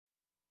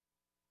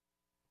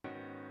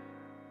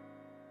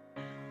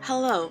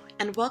Hello,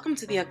 and welcome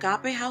to the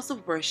Agape House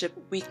of Worship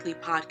weekly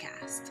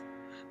podcast.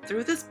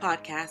 Through this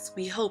podcast,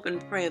 we hope and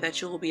pray that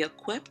you will be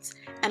equipped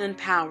and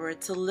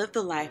empowered to live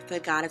the life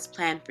that God has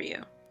planned for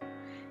you.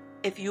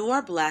 If you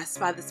are blessed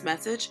by this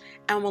message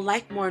and would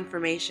like more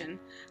information,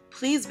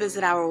 please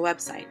visit our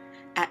website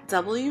at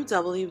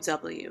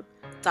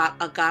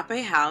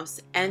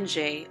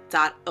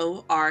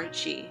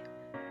www.agapehousenj.org.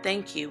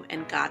 Thank you,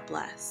 and God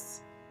bless.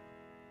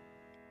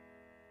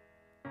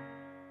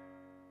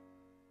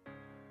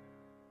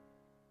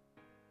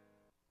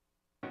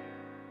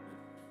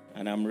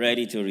 And I'm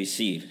ready to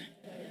receive.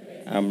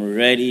 I'm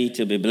ready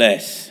to be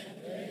blessed.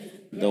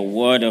 The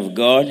Word of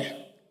God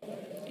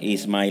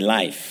is my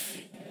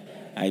life.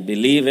 I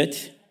believe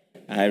it.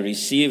 I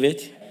receive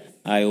it.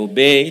 I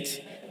obey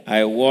it.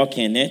 I walk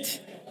in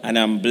it. And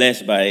I'm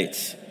blessed by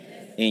it.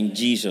 In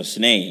Jesus'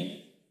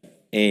 name,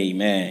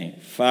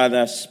 amen.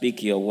 Father,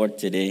 speak your word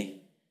today.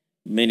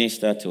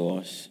 Minister to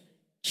us.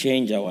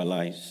 Change our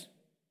lives.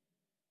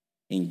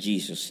 In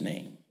Jesus'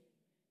 name.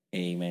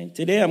 Amen.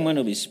 Today I'm going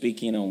to be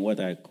speaking on what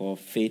I call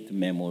faith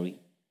memory.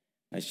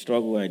 I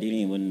struggle. I didn't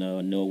even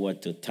know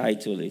what to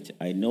title it.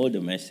 I know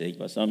the message,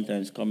 but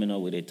sometimes coming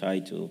up with a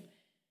title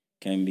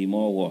can be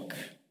more work.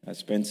 I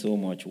spent so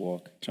much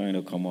work trying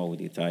to come up with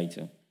a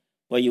title.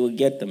 But you will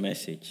get the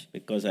message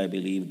because I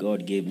believe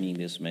God gave me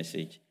this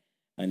message,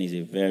 and it's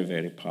a very,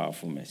 very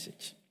powerful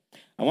message.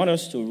 I want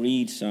us to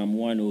read Psalm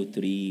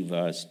 103,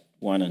 verse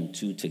 1 and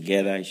 2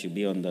 together. It should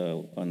be on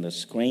the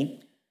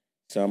screen.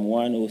 Psalm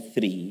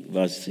 103,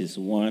 verses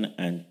 1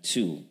 and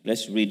 2.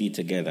 Let's read it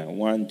together.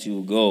 1,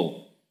 2,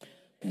 go.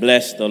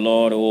 Bless the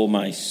Lord, O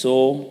my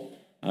soul,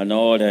 and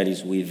all that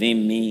is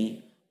within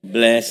me.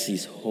 Bless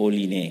his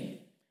holy name.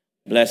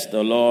 Bless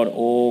the Lord,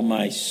 O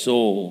my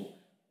soul,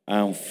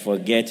 and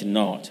forget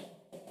not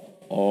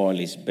all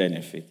his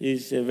benefit.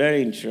 It's a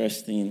very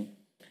interesting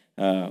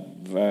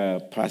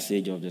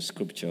passage of the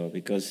scripture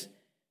because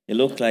it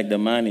looks like the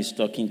man is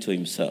talking to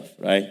himself,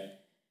 right?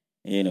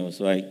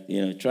 So I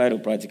try to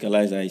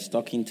practicalize that he's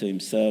talking to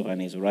himself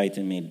and he's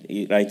writing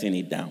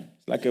it down.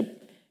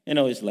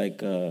 It's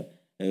like a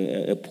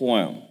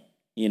poem,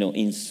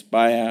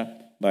 inspired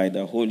by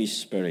the Holy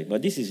Spirit.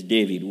 But this is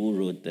David who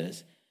wrote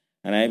this.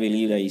 And I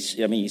believe that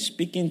he's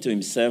speaking to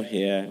himself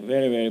here,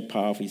 very, very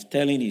powerful. He's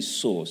telling his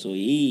soul. So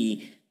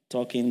he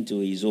talking to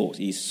his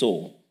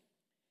soul.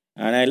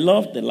 And I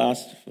love the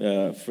last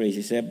phrase.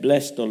 He said,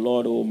 bless the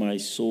Lord, O my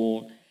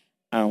soul,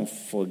 and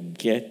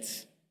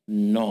forget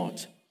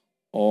not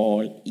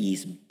all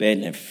his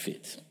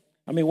benefits.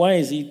 Why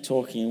is he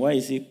talking? Why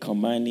is he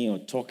commanding or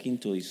talking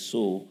to his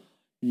soul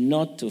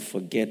not to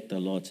forget the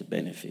Lord's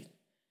benefit?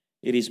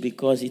 It is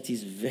because it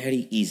is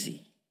very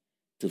easy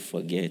to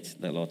forget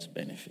the Lord's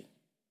benefit.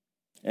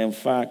 In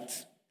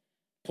fact,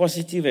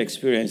 positive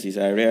experiences,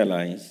 I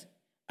realize,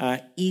 are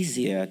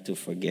easier to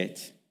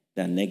forget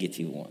than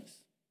negative ones.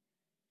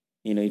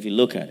 If you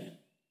look at it.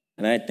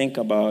 And I think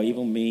about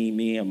even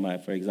me and my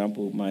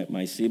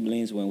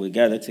siblings, when we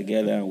gather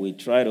together and when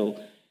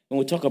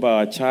we talk about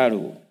our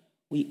childhood,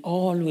 we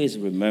always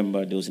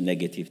remember those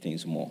negative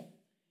things more.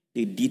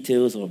 The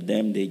details of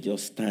them, they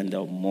just stand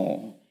out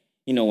more.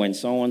 When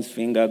someone's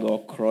finger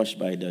got crushed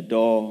by the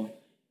door,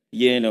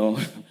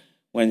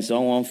 when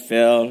someone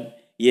fell,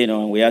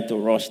 and we had to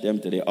rush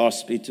them to the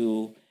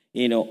hospital,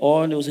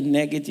 all those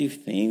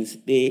negative things,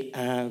 they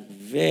are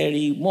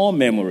very more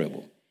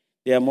memorable.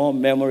 They are more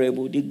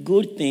memorable. The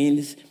good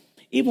things,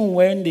 even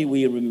when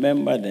we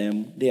remember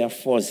them, they are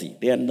fuzzy.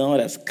 They are not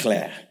as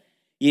clear,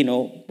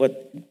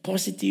 But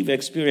positive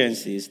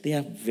experiences, they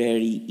are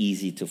very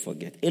easy to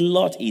forget. A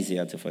lot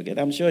easier to forget.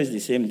 I'm sure it's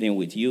the same thing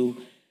with you,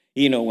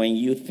 when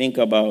you think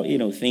about,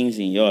 things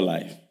in your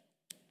life.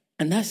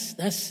 And that's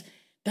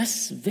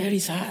very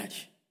sad,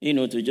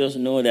 to just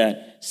know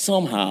that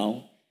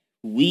somehow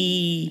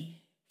we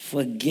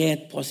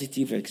forget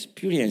positive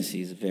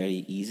experiences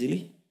very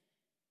easily.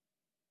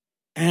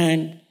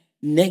 And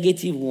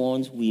negative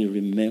ones we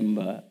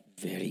remember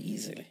very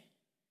easily.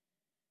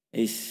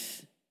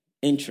 It's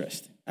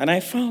interesting. And I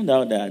found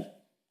out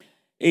that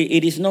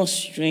it is not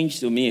strange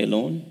to me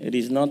alone. It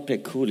is not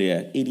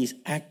peculiar. It is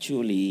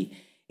actually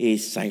a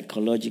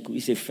psychological,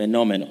 it's a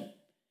phenomenon.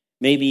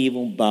 Maybe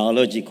even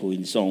biological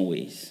in some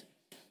ways.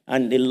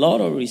 And a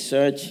lot of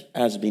research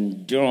has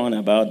been done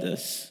about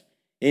this.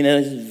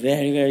 It's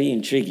very, very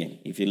intriguing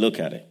if you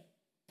look at it.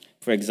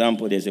 For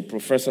example, there's a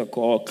professor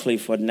called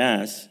Clifford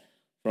Nass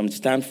from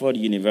Stanford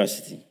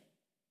University,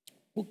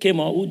 who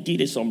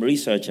did some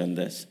research on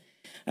this.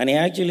 And he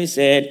actually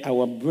said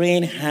our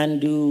brain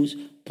handles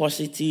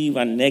positive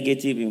and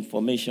negative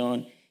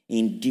information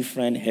in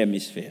different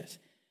hemispheres.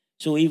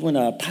 So even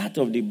our part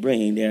of the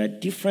brain, there are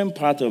different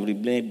parts of the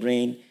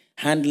brain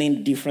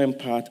handling different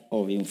parts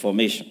of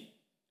information.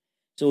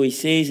 So he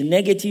says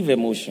negative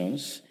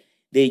emotions,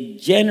 they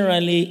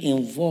generally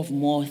involve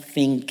more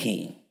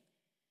thinking.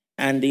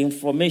 And the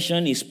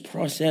information is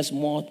processed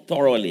more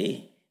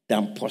thoroughly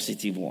than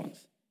positive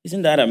ones.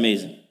 Isn't that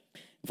amazing?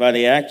 In fact,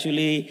 they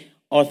actually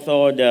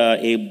authored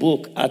a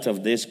book out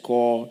of this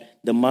called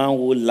The Man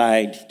Who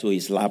Lied to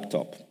His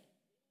Laptop.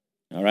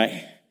 All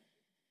right?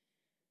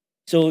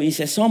 So he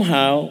says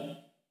somehow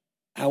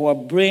our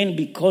brain,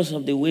 because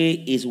of the way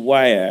it's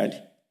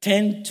wired,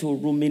 tend to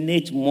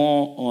ruminate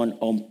more on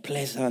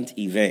unpleasant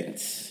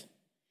events.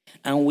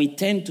 And we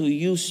tend to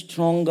use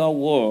stronger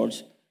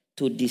words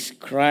to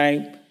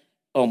describe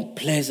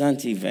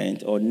unpleasant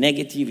events or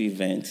negative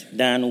events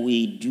than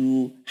we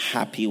do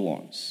happy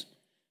ones.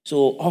 So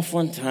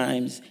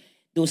oftentimes,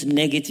 those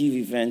negative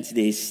events,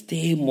 they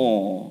stay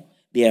more,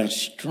 they are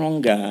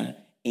stronger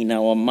in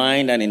our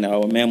mind and in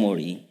our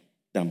memory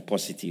than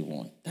positive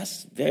ones.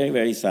 That's very,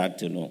 very sad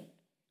to know.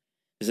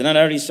 There's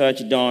another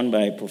research done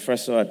by a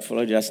professor at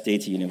Florida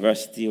State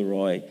University,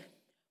 Roy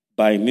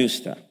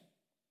Baumeister.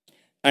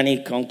 And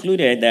he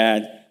concluded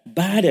that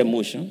bad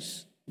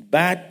emotions,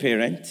 bad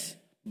parents,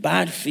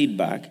 bad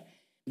feedback,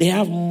 they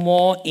have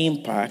more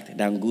impact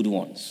than good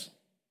ones.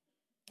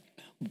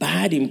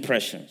 Bad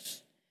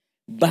impressions,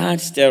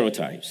 bad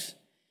stereotypes,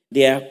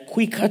 they are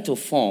quicker to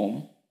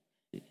form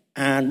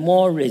and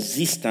more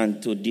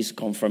resistant to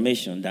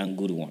disconfirmation than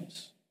good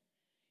ones.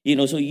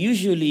 So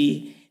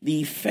usually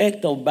the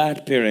effect of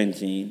bad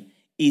parenting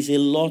is a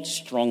lot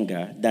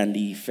stronger than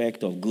the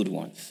effect of good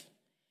ones.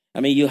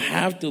 You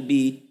have to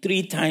be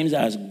 3 times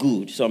as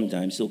good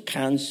sometimes to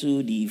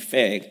cancel the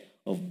effect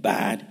of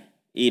bad,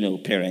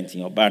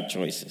 parenting or bad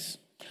choices.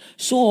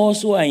 So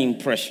also are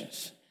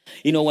impressions.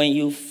 When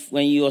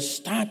you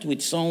start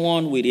with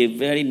someone with a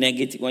very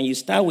negative, when you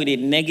start with a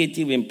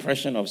negative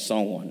impression of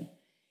someone,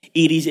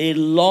 it is a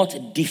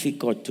lot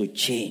difficult to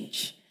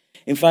change.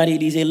 In fact,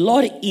 it is a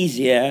lot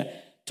easier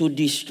to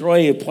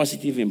destroy a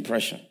positive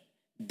impression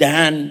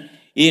than,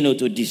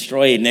 to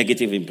destroy a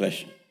negative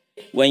impression.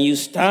 When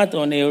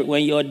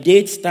your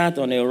date starts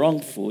on a wrong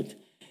foot,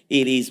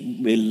 it is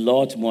a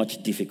lot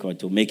much difficult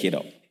to make it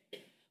up.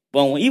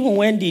 But even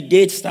when the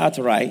date starts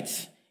right,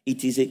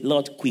 it is a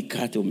lot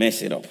quicker to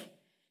mess it up.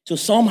 So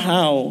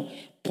somehow,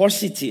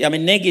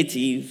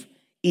 negative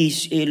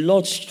is a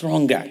lot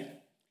stronger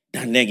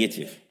than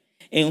negative.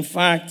 In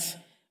fact,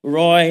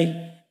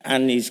 Roy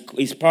and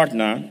his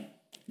partner,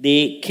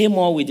 they came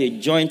up with a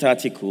joint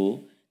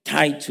article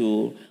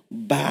titled,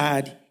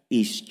 "Bad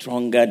is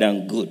Stronger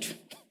Than Good."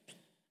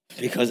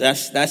 Because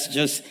that's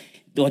just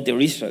what the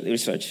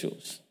research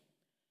shows.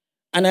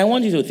 And I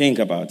want you to think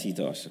about it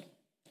also.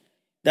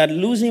 That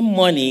losing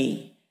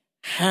money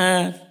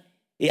has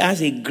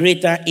a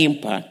greater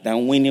impact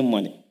than winning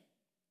money.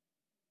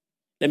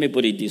 Let me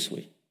put it this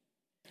way.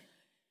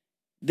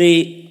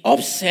 The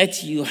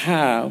upset you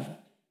have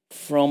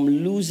from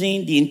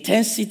losing, the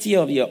intensity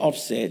of your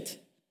upset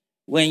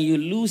when you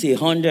lose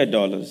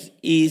 $100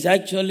 is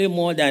actually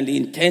more than the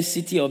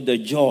intensity of the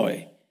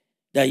joy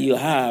that you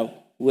have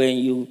when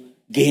you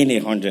gain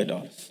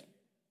 $100.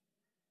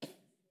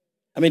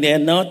 They're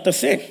not the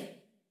same.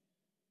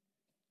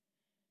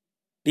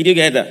 Did you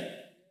get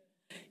that?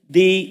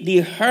 The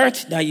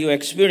hurt that you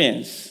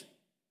experience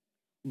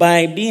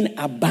by being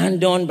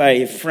abandoned by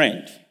a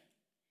friend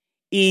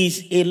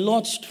is a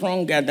lot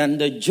stronger than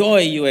the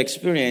joy you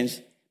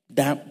experience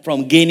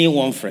from gaining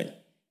one friend.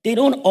 They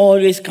don't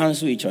always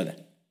cancel each other.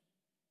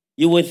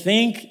 You would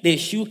think they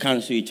should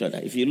cancel each other.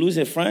 If you lose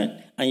a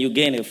friend and you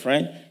gain a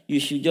friend,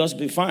 you should just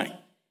be fine.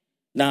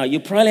 Now,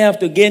 you probably have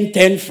to gain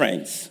 10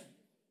 friends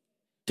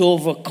to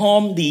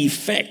overcome the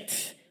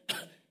effect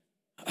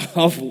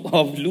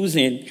of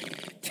losing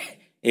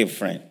a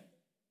friend.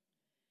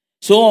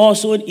 So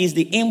also is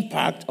the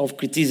impact of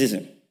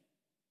criticism.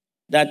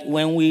 That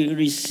when we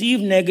receive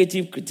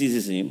negative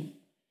criticism,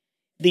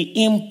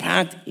 the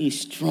impact is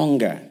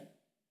stronger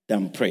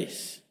than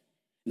praise.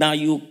 Now,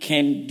 you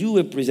can do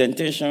a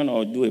presentation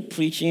or do a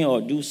preaching or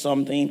do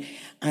something,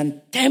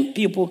 and 10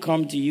 people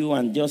come to you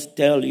and just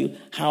tell you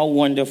how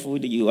wonderful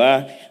you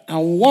are,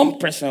 and one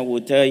person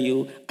will tell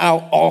you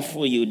how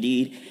awful you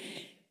did.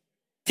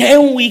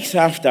 10 weeks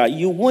after,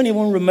 you won't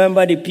even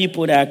remember the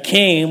people that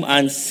came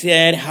and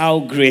said how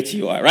great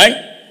you are, right?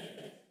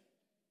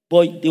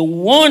 But the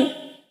one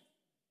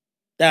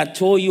that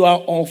told you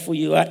how awful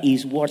you are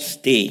is what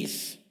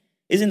stays.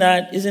 Isn't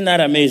that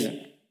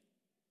amazing?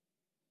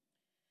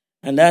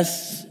 And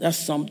that's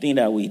something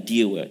that we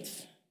deal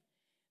with.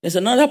 There's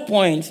another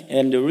point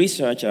in the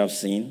research I've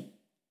seen.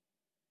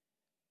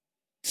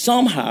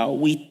 Somehow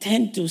we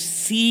tend to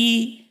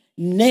see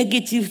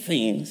negative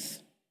things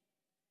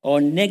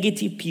or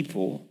negative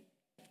people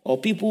or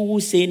people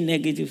who say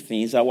negative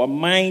things. Our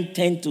mind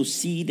tend to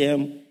see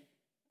them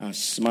as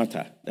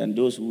smarter than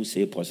those who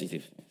say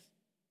positive things.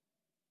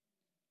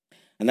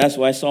 And that's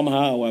why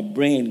somehow our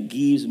brain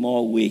gives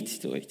more weight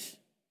to it.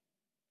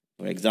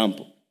 For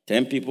example,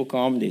 10 people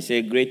come, they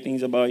say great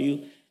things about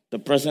you. The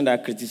person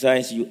that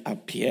criticizes you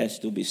appears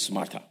to be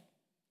smarter.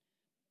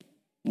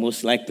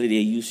 Most likely they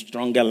use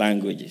stronger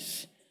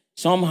languages.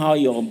 Somehow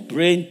your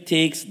brain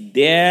takes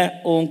their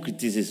own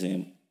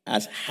criticism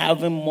as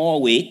having more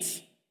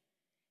weight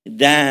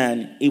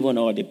than even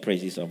all the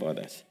praises of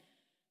others.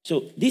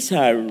 So these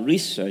are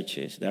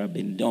researches that have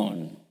been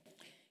done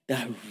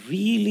that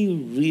really,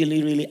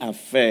 really, really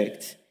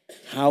affect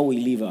how we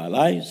live our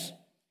lives,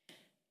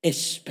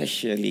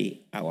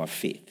 especially our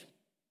faith.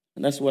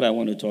 And that's what I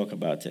want to talk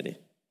about today.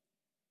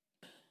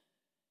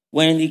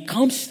 When it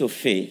comes to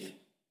faith,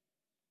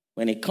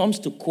 when it comes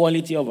to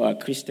quality of our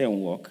Christian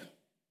walk,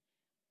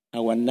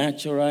 our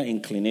natural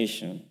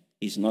inclination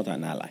is not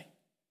an ally.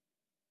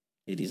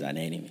 It is an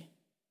enemy.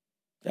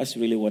 That's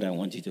really what I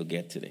want you to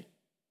get today.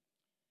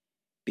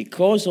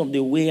 Because of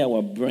the way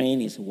our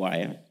brain is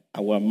wired,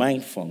 our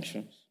mind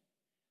functions,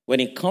 when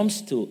it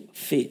comes to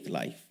faith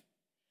life,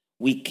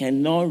 we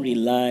cannot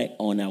rely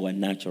on our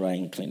natural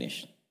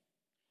inclination.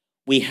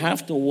 We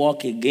have to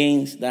walk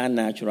against that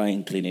natural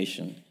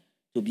inclination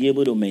to be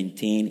able to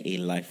maintain a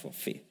life of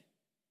faith.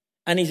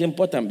 And it's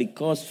important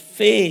because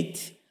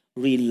faith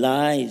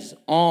relies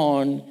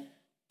on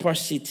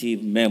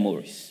positive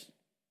memories,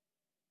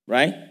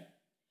 right?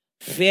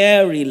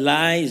 Fear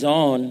relies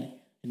on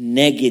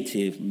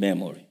negative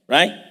memory,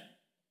 right?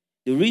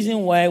 The reason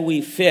why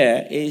we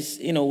fear is,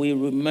 we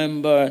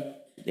remember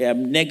their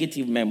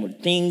negative memory.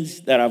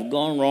 Things that have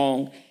gone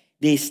wrong,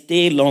 they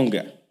stay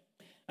longer.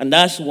 And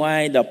that's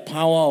why the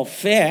power of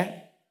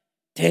fear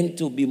tends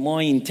to be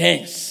more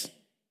intense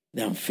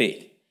than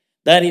faith.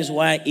 That is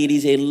why it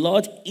is a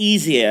lot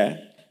easier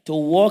to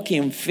walk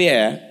in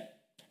fear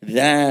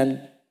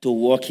than to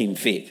walk in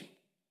faith.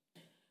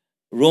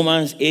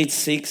 Romans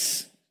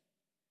 8:6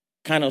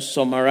 kind of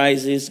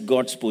summarizes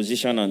God's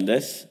position on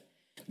this.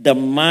 The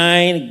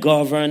mind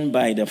governed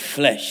by the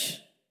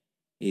flesh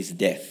is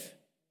death,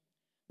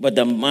 but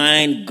the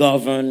mind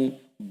governed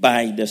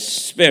by the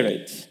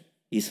Spirit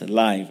is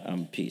life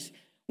and peace.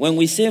 When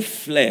we say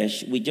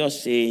flesh, we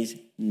just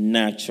say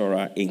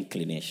natural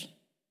inclination.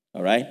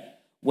 All right?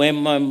 When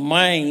my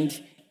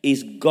mind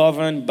is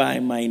governed by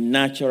my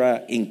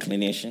natural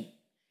inclination,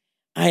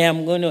 I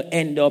am going to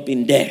end up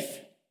in death.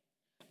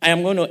 I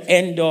am going to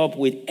end up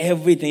with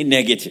everything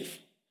negative.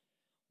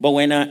 But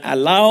when I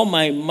allow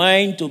my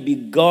mind to be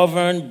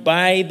governed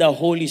by the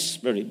Holy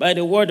Spirit, by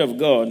the Word of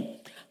God,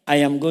 I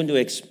am going to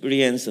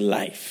experience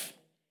life.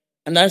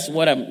 And that's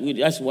what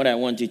I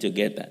want you to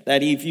get at.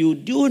 That if you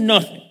do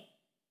nothing,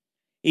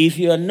 if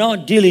you are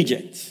not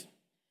diligent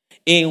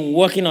in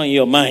working on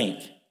your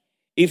mind,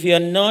 if you are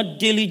not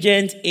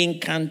diligent in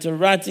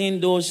counteracting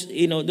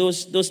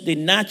the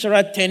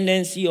natural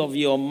tendency of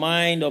your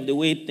mind, of the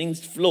way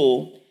things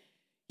flow,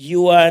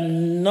 you are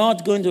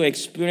not going to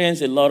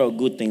experience a lot of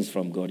good things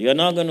from God. You're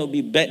not going to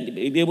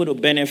be able to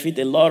benefit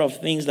a lot of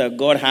things that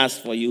God has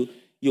for you.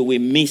 You will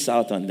miss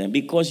out on them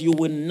because you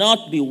will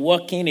not be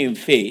walking in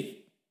faith.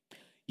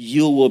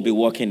 You will be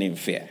walking in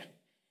fear.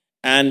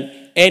 And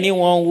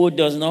anyone who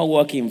does not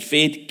walk in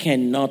faith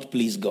cannot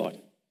please God.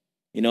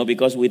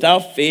 Because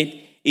without faith,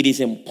 it is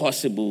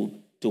impossible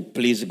to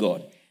please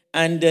God.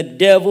 And the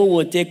devil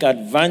will take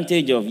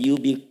advantage of you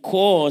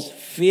because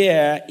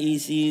fear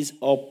is his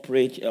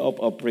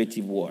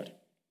operative word.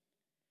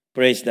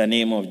 Praise the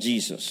name of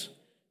Jesus.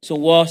 So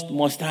what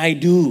must I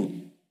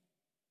do?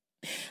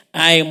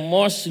 I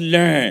must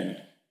learn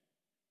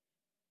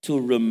to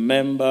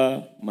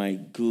remember my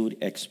good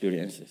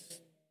experiences.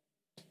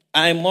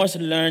 I must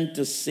learn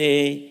to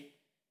say,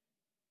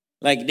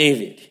 like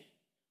David,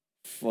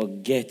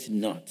 forget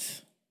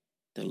not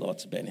the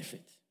Lord's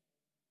benefit.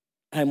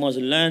 I must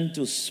learn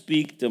to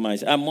speak to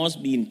myself. I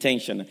must be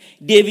intentional.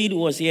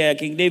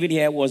 King David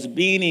here was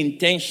being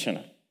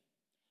intentional,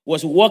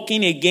 was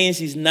working against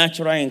his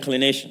natural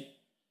inclination,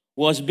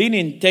 was being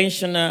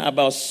intentional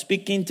about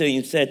speaking to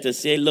himself to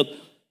say, look,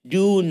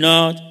 do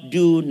not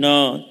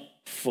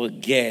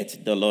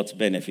forget the Lord's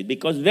benefit.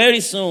 Because very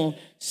soon,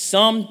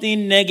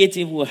 something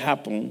negative will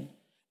happen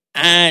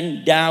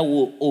and that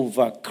will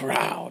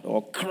overcrowd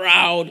or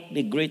crowd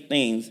the great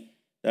things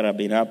that have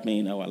been happening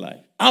in our life.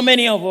 How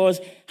many of us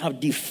have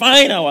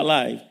defined our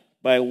life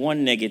by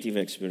one negative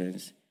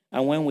experience?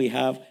 And when we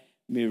have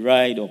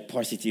myriad of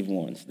positive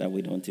ones that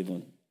we don't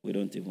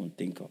even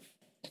think of.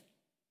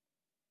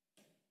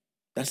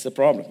 That's the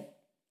problem.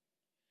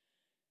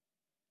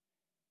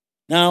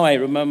 Now I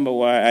remember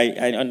why,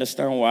 I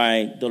understand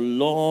why the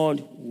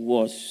Lord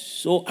was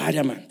so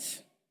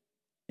adamant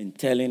in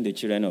telling the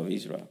children of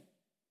Israel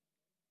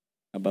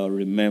about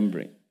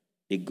remembering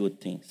the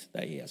good things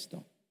that he has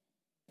done.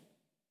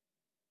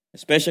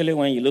 Especially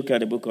when you look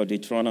at the book of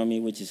Deuteronomy,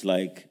 which is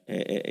like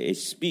a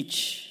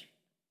speech,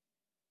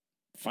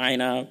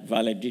 final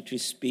valedictory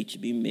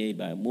speech being made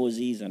by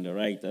Moses and the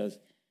writers.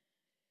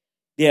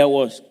 There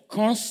was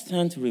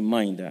constant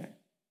reminder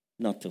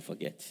not to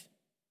forget.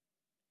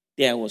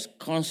 There was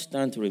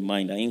constant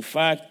reminder. In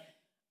fact,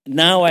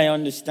 now I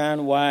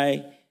understand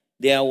why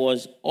there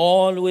was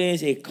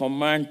always a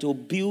command to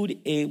build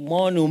a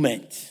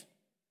monument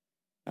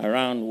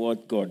around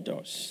what God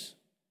does,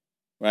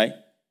 right?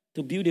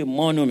 To build a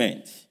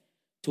monument,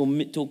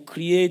 to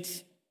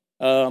create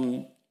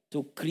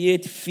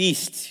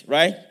feasts,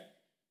 right?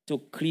 To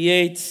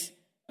create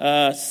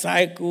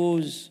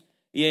cycles,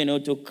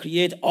 to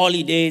create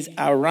holidays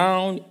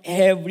around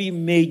every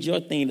major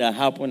thing that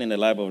happened in the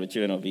life of the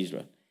children of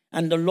Israel.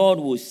 And the Lord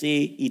will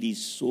say, it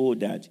is so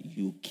that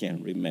you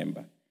can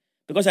remember.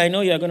 Because I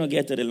know you're going to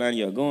get to the land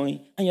you're going,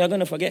 and you're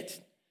going to forget.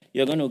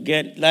 You're going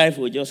to life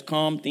will just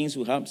come, things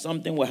will happen,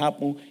 something will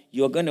happen,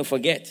 you're going to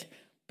forget.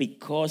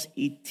 Because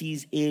it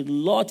is a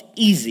lot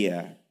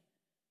easier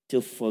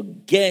to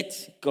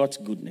forget God's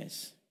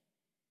goodness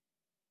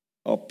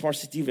or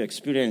positive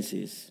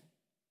experiences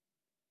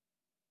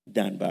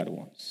than bad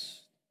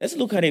ones. Let's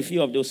look at a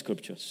few of those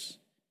scriptures.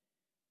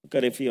 Look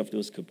at a few of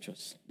those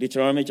scriptures.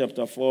 Deuteronomy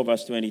chapter 4,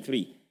 verse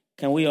 23.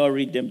 Can we all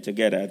read them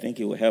together? I think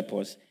it will help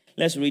us.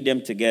 Let's read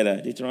them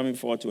together. Deuteronomy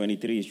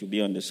 4:23 should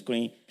be on the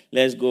screen.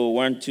 Let's go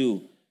 1,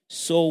 2.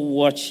 So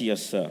watch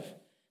yourself,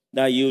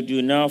 that you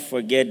do not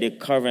forget the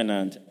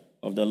covenant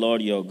of the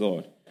Lord your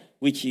God,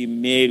 which he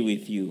made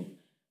with you,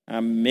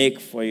 and make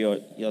for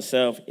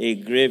yourself a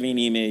graven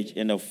image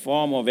in the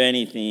form of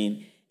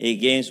anything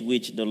against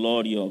which the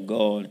Lord your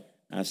God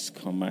has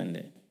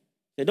commanded.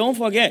 So don't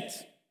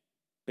forget,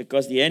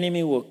 because the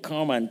enemy will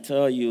come and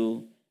tell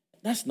you,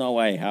 that's not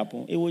why it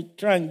happened. It will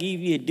try and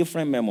give you a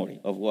different memory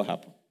of what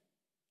happened.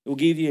 It will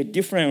give you a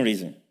different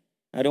reason.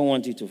 I don't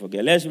want you to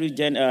forget. Let's read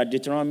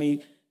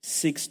Deuteronomy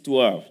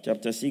 6:12,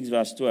 chapter 6,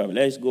 verse 12.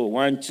 Let's go.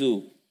 1,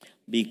 2.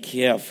 Be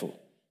careful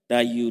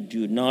that you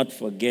do not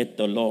forget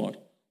the Lord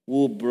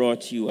who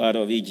brought you out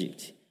of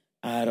Egypt,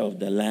 out of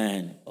the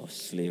land of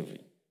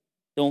slavery.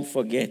 Don't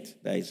forget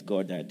that it's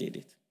God that did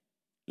it.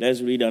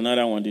 Let's read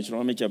another one.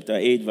 Deuteronomy chapter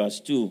 8, verse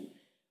 2.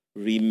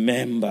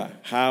 Remember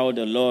how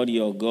the Lord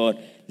your God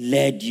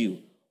led you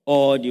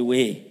all the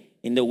way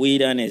in the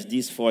wilderness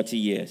these 40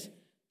 years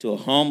to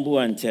humble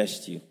and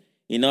test you,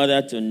 in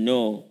order to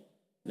know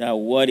that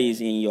what is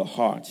in your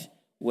heart,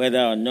 whether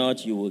or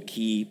not you will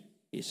keep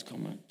his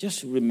command.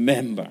 Just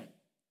remember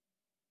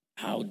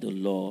how the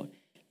Lord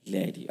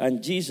led you.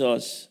 And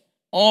Jesus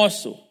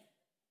also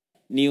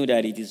knew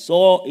that it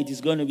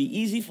is going to be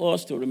easy for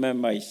us to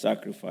remember his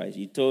sacrifice.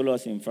 He told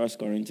us in 1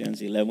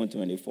 Corinthians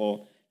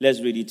 11:24. Let's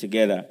read it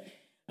together.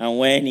 And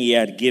when he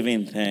had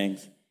given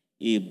thanks,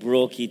 he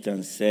broke it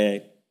and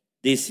said,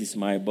 this is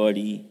my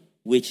body,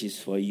 which is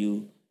for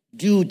you.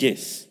 Do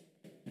this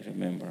in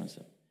remembrance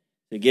of.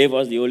 He gave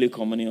us the Holy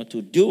Communion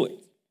to do it,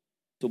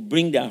 to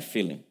bring that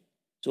feeling.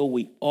 So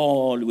we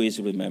always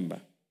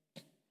remember.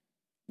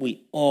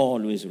 We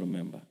always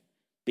remember,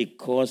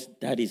 because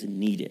that is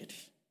needed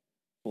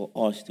for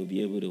us to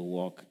be able to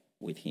walk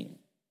with him.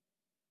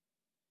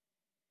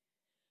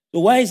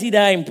 So why is it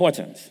that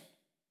important?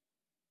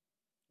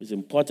 It's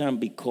important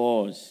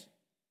because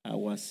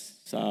our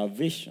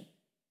salvation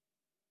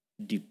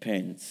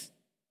depends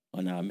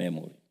on our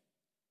memory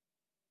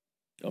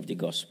of the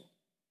gospel.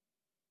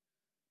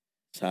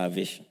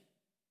 Salvation.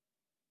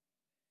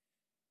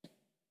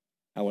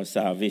 Our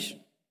salvation.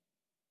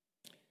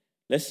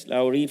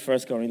 I'll read 1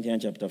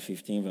 Corinthians chapter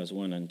 15, verse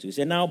 1 and 2. It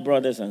says, now,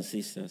 brothers and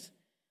sisters,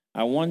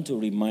 I want to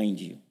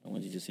remind you. I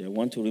want you to say, I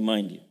want to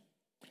remind you.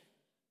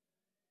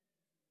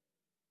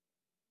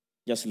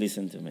 Just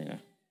listen to me.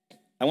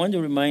 I want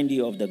to remind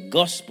you of the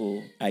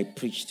gospel I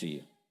preached to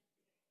you,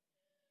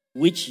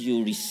 which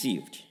you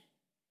received,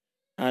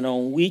 and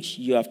on which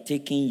you have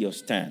taken your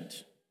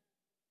stand.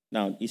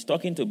 Now, he's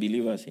talking to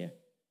believers here.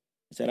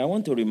 He said, I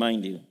want to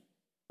remind you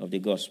of the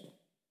gospel.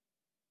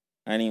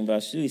 And in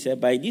verse 2, he said,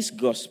 by this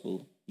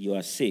gospel you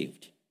are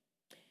saved,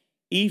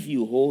 if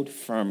you hold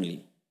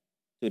firmly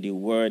to the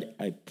word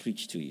I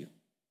preached to you.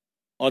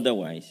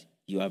 Otherwise,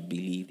 you have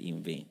believed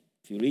in vain.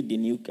 If you read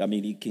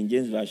the King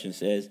James Version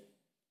says,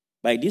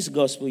 by this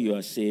gospel you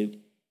are saved,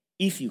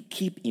 if you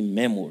keep in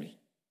memory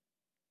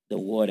the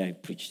word I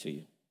preached to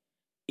you.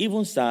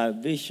 Even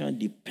salvation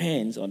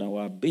depends on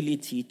our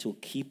ability to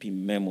keep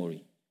in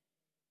memory,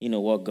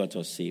 what got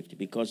us saved.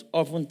 Because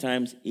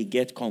oftentimes it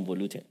gets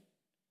convoluted.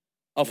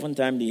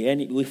 Oftentimes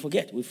we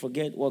forget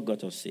what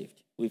got us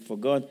saved. We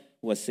forgot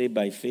we were saved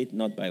by faith,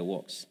 not by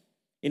works.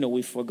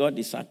 We forgot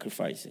the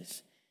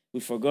sacrifices. We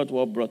forgot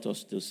what brought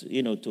us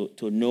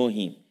to know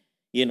him.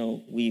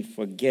 We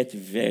forget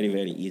very,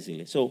 very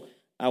easily. So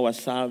our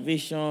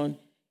salvation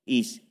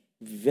is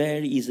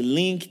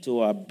linked to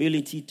our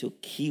ability to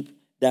keep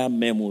that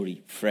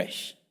memory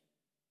fresh.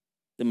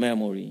 The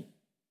memory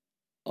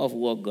of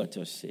what got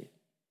us saved.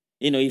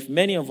 If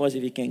many of us,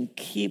 if we can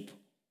keep,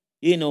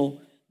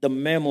 the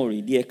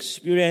memory, the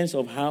experience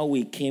of how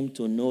we came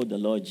to know the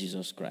Lord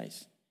Jesus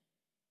Christ,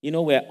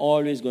 we're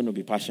always going to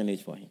be passionate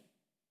for him.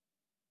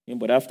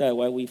 But after a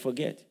while, we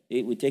forget.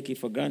 We take it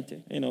for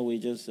granted. We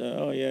just,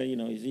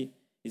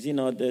 is he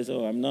not this?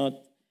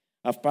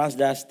 I've passed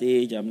that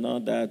stage. I'm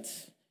not that,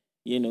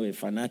 a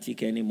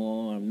fanatic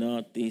anymore. I'm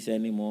not this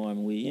anymore.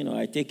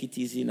 I take it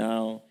easy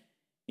now.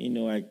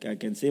 I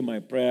can say my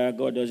prayer.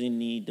 God doesn't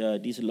need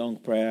this long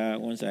prayer.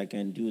 Once I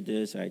can do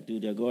this, I do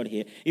that. God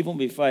here. Even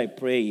before I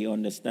pray, he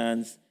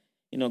understands.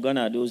 Gone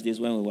are those days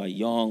when we were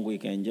young. We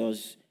can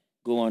just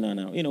go on and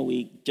on.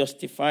 We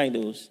justify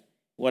those.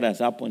 What has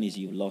happened is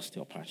you've lost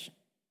your passion.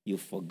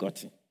 You've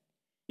forgotten.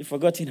 You've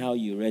forgotten how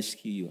he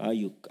rescued you,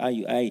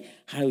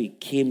 how he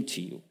came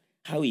to you,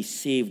 how he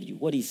saved you,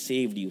 what he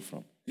saved you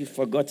from. You've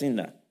forgotten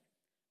that.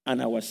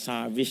 And our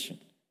salvation,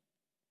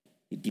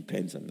 it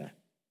depends on that.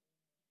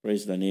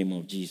 Praise the name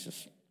of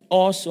Jesus.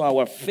 Also,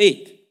 our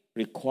faith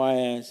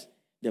requires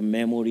the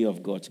memory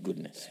of God's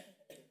goodness.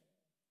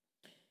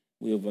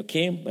 We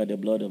overcame by the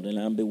blood of the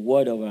Lamb, the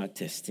word of our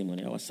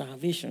testimony. Our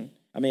salvation,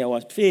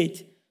 our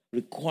faith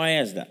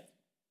requires that.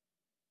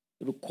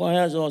 It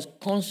requires us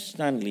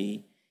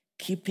constantly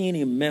keeping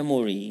in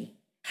memory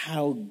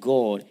how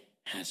God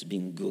has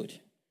been good.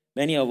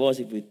 Many of us,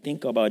 if we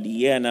think about the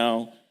year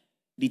now,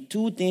 the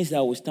two things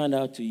that will stand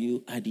out to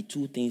you are the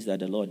two things that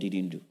the Lord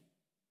didn't do.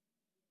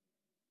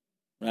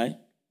 Right?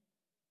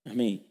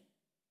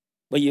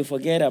 But you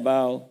forget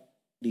about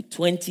the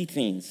 20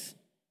 things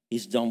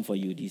He's done for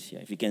you this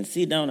year. If you can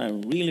sit down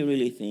and really,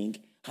 really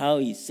think how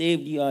He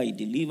saved you, how He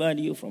delivered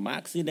you from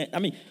accident,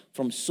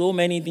 from so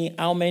many things,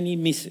 how many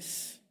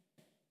misses?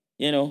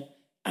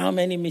 How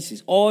many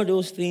misses? All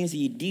those things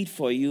He did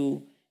for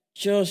you,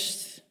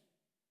 just.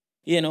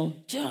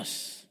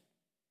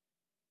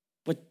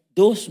 But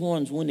those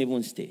ones won't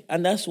even stay.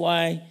 And that's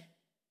why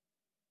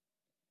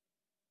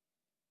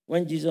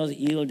when Jesus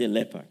healed the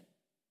leper,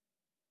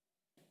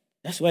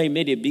 that's why He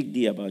made a big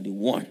deal about the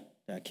one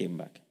that came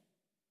back.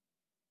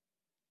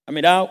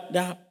 They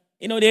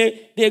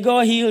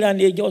got healed and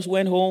they just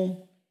went home.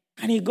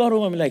 And He got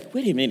home and like,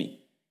 wait a minute.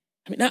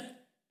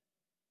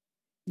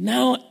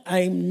 Now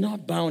I'm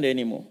not bound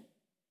anymore.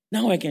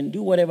 Now I can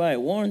do whatever I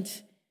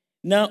want.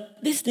 Now,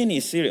 this thing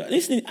is serious.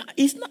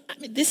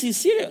 This is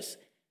serious.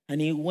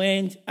 And he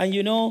went, and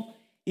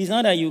it's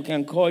not that you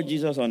can call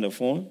Jesus on the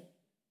phone.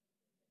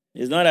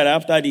 It's not that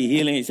after the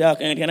healing, he said,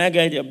 can I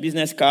get your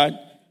business card?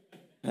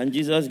 And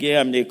Jesus gave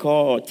him the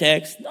call or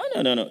text.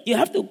 No. You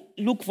have to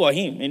look for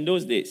Him in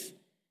those days.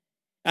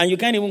 And you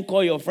can't even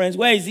call your friends.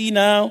 Where is he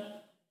now?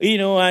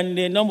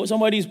 And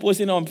somebody is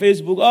posting on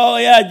Facebook, oh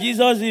yeah,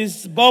 Jesus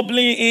is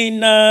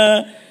bubbling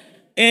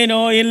in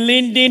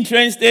Linden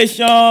train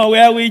station.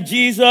 Where with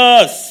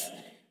Jesus?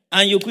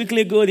 And you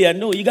quickly go there.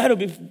 No, you got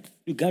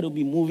to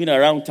be moving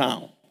around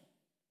town,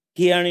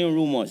 hearing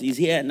rumors. He's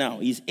here now.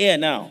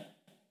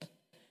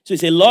 So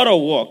it's a lot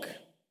of work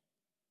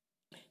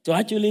to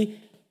actually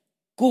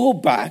go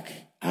back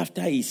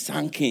after he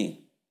sank in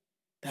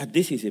that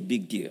this is a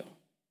big deal.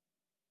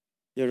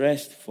 The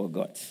rest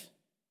forgot.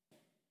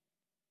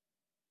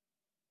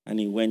 And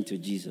he went to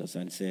Jesus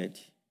and said,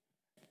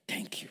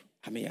 thank you.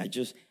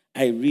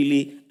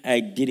 I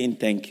didn't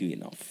thank you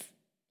enough.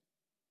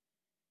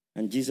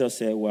 And Jesus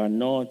said, were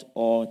not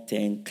all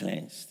 10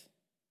 cleansed?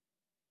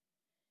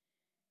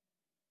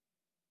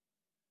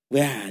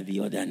 Where are the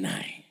other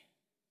 9?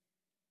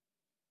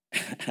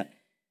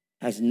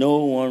 Has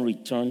no one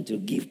returned to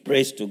give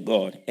praise to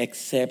God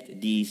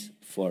except this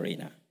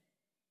foreigner?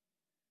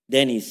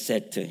 Then he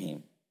said to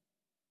him,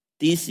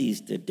 this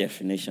is the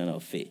definition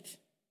of faith.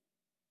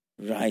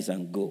 Rise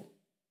and go.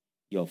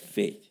 Your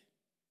faith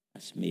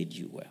has made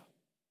you well.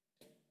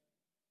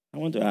 I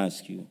want to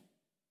ask you,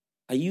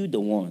 are you the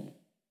one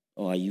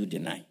or are you the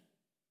 9?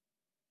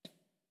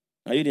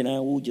 Are you the 9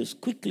 who just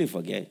quickly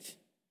forget?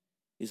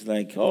 It's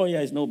like, oh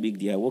yeah, it's no big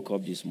deal. I woke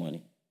up this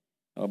morning.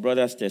 Our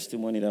brother's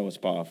testimony, that was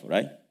powerful,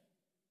 right?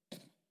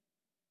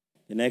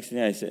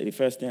 The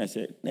first thing I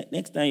said,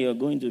 next time you're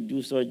going to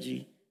do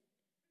surgery,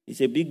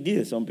 it's a big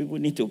deal. Some people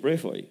need to pray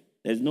for you.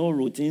 There's no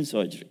routine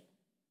surgery,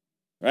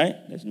 right?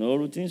 There's no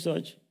routine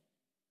surgery.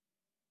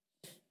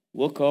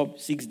 Woke up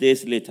 6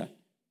 days later.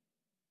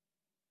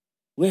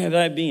 Where have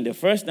I been? The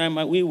first time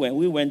we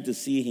went to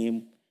see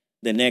him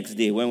the next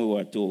day when we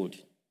were told.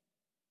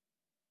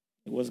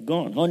 It was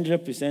gone,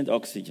 100%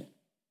 oxygen.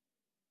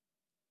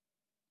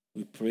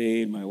 We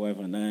prayed, my wife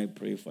and I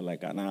prayed for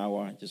like an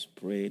hour, just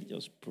prayed,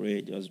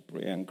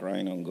 and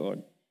crying on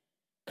God.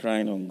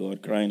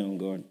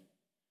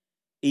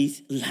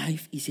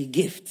 Life is a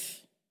gift.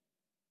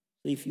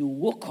 So if you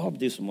woke up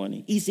this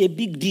morning, it's a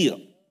big deal.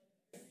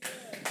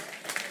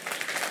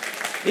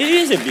 It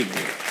is a big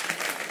deal.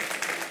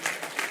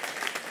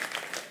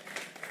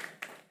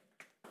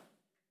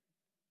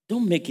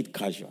 Don't make it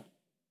casual.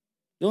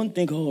 Don't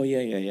think, oh,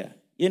 yeah.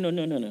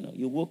 No.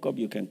 You woke up,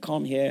 you can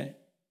come here.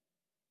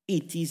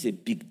 It is a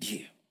big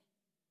deal.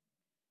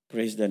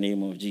 Praise the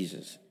name of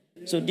Jesus.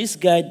 So this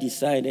guy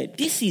decided,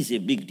 this is a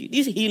big deal.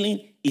 This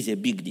healing is a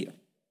big deal.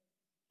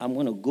 I'm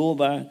going to go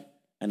back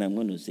and I'm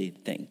going to say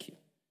thank you.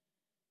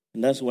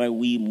 And that's why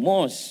we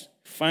must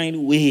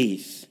find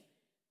ways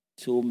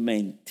to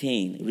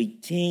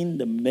retain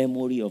the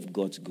memory of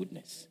God's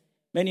goodness.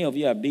 Many of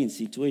you have been in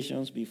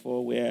situations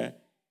before where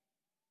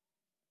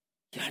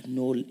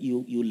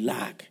you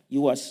lack.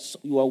 You are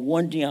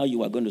wondering how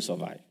you are going to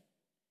survive.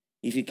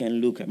 If you can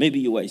look, maybe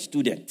you were a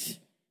student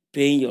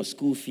paying your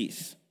school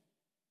fees,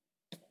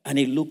 and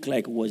it looked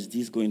like, was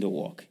this going to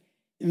work?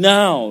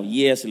 Now,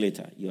 years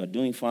later, you are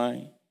doing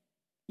fine.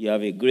 You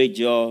have a great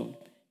job,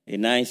 a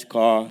nice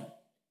car,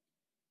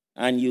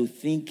 and you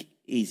think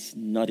it's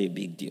not a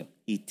big deal.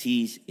 It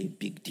is a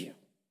big deal.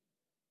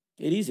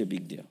 It is a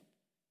big deal.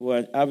 We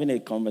were having a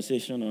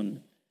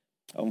conversation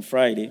on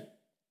Friday.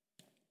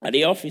 At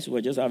the office, we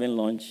were just having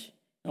lunch,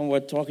 and we're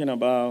talking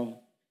about,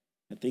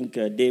 I think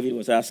David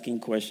was asking a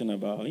question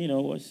about,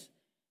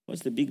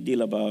 what's the big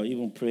deal about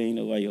even praying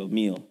over your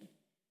meal?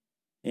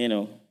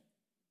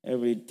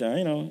 Every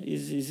time,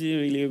 is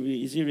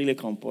it really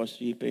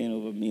compulsory praying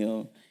over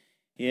meal?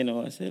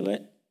 I said, well,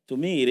 to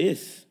me it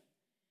is.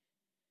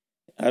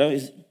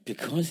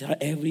 Because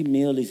every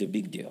meal is a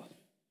big deal.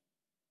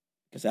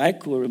 Because I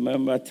could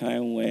remember a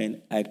time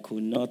when I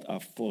could not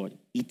afford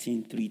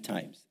eating 3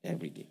 times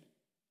every day.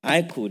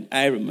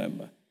 I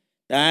remember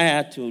that I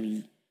had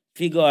to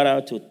figure out how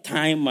to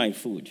time my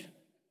food.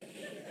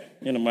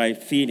 My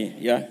feeding,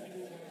 yeah.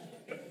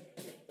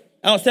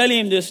 I was telling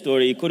him this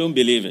story. He couldn't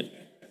believe it.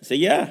 I said,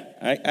 yeah,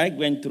 I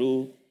went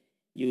through,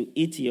 you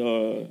eat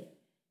your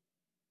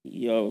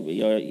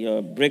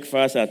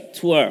breakfast at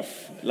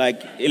 12,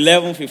 like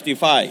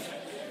 11:55.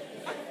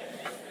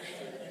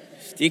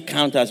 Still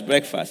count as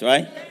breakfast,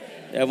 right?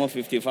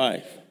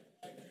 11:55.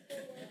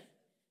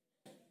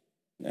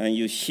 And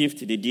you shift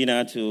the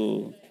dinner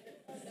to,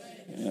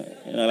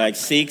 like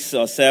 6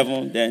 or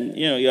 7, then,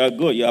 you are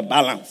good, you are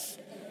balanced.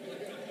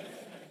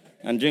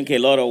 And drink a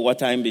lot of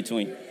water in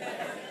between.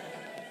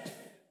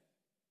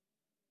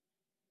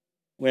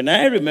 When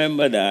I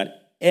remember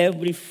that,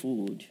 every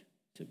food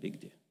is a big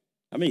deal.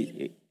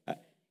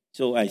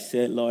 So I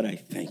said, Lord, I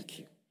thank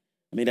you.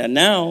 That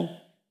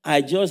now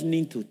I just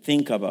need to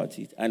think about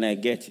it and I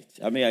get it.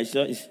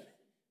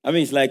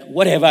 It's like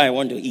whatever I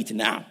want to eat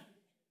now.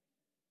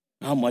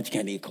 How much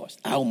can it cost?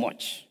 How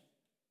much?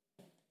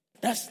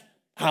 That's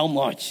how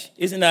much.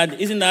 Isn't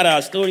that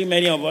our story,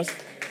 many of us?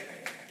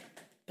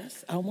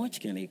 That's how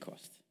much can it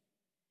cost?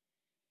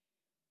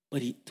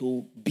 But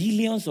to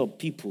billions of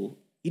people,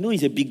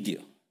 it's a big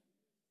deal.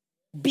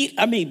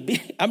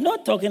 I'm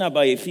not talking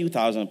about a few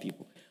thousand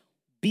people.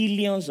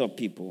 Billions of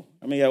people.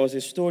 There was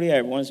a story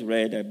I once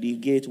read that Bill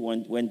Gates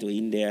went to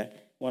India,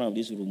 one of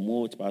these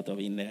remote part of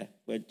India,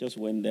 but just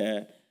went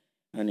there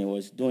and he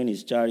was doing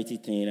his charity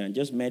thing and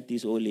just met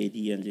this old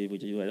lady and they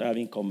were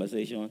having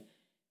conversation.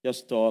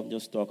 Just talk.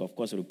 Of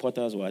course,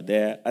 reporters were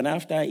there. And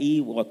after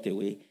he walked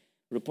away,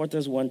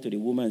 reporters went to the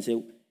woman and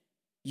said,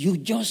 you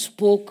just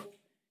spoke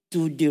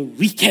to the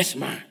richest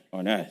man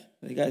on earth.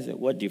 The guy said,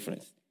 what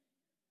difference?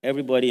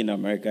 Everybody in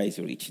America is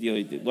rich.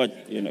 What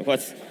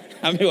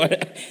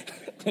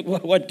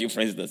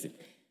difference does it?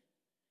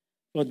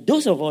 But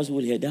those of us who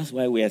are here,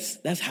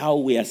 that's how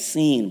we are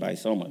seen by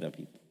some other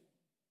people.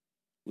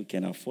 We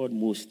can afford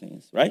most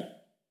things, right?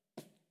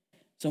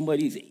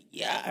 Somebody said,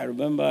 yeah, I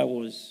remember I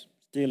was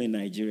still in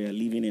Nigeria,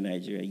 living in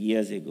Nigeria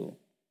years ago.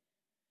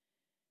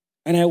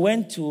 And I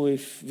went to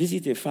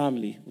visit a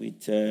family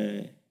with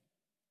a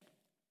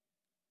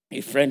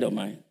friend of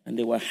mine, and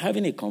they were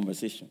having a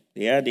conversation.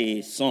 They had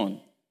a son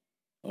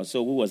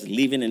also who was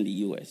living in the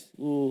U.S.,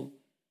 who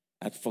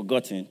had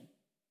forgotten,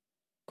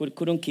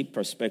 couldn't keep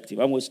perspective,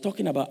 and was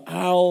talking about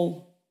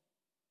how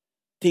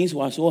things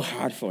were so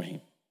hard for him.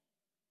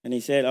 And he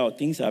said,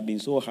 things have been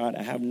so hard,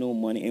 I have no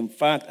money. In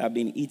fact, I've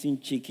been eating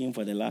chicken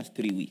for the last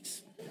 3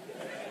 weeks.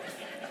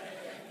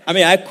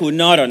 I could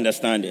not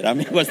understand it.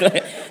 It was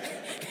like,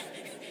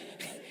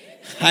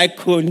 I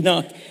could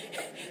not.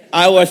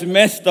 I was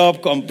messed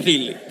up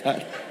completely.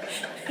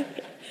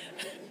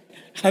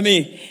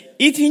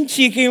 Eating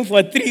chicken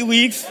for 3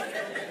 weeks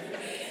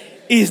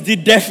is the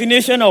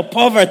definition of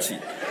poverty.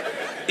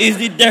 Is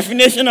the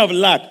definition of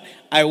lack.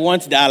 I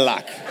want that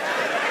lack.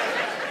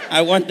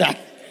 I want that.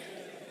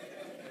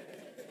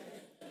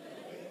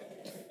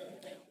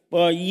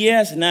 But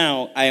years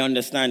now, I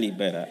understand it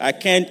better. I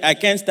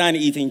can't stand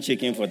eating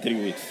chicken for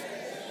 3 weeks.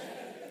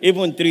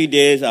 Even 3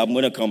 days, I'm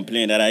going to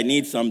complain that I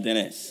need something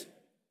else.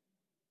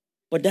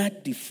 But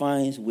that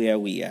defines where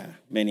we are,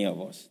 many of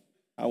us,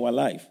 our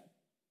life.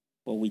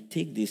 But we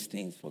take these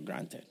things for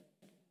granted.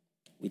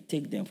 We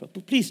take them for,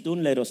 but please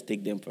don't let us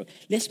take them for,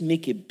 let's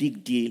make a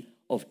big deal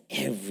of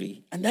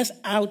every. And that's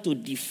how to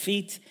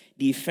defeat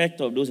the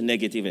effect of those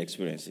negative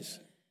experiences.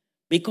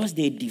 Because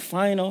they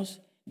define us,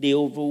 they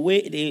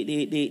overweigh,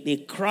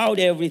 they crowd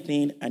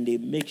everything, and they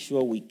make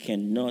sure we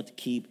cannot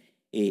keep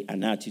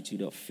an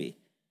attitude of faith.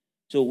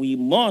 So we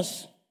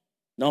must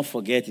not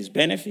forget his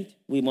benefit.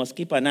 We must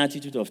keep an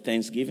attitude of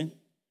thanksgiving.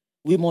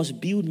 We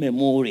must build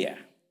memoria.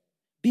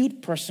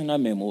 Build personal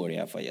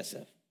memoria for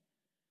yourself.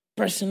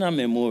 Personal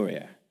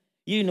memoria.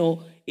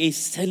 A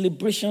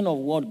celebration of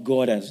what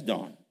God has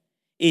done.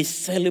 A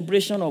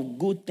celebration of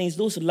good things,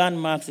 those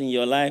landmarks in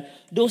your life.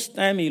 Those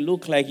times it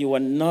looked like you were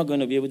not going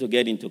to be able to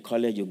get into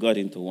college, you got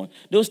into one.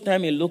 Those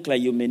times it looked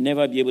like you may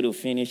never be able to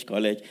finish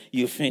college,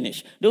 you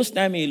finished. Those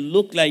times it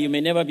looked like you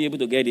may never be able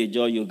to get a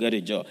job, you got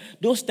a job.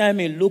 Those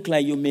times it looked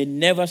like you may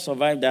never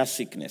survive that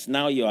sickness.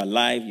 Now you're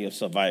alive, you've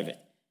survived it.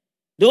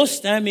 Those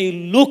times it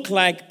looked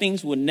like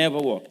things would never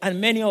work.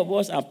 And many of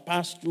us have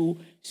passed through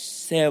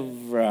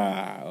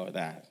several of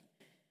that.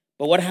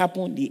 But what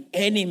happened? The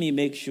enemy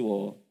makes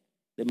sure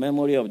the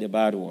memory of the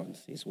bad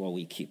ones is what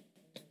we keep.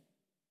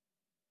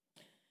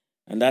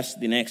 And that's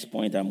the next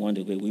point I'm going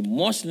to go. We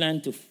must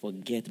learn to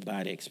forget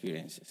bad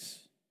experiences.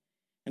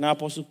 And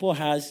Apostle Paul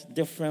has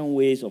different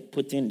ways of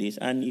putting this.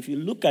 And if you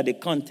look at the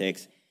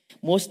context,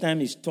 most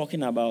times he's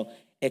talking about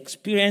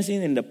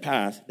experiencing in the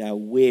past that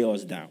weigh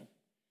us down,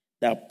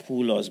 that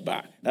pull us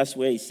back. That's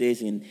where he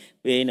says in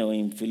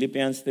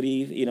Philippians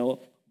 3,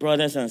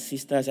 brothers and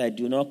sisters, I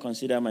do not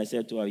consider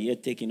myself to have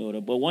yet taken over.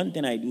 But one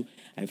thing I do,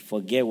 I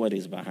forget what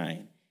is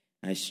behind.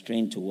 I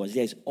strain towards.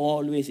 There's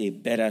always a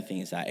better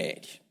things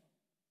ahead.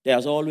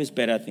 There's always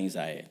better things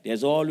ahead.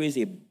 There's always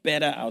a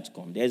better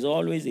outcome. There's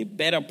always a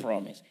better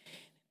promise.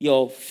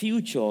 Your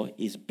future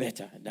is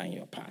better than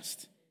your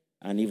past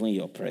and even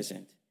your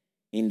present.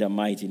 In the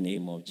mighty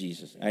name of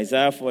Jesus.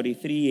 Isaiah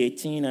 43,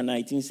 18 and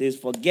 19 says,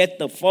 forget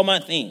the former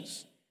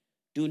things.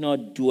 Do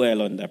not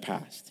dwell on the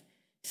past.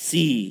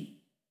 See,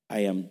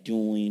 I am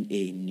doing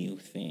a new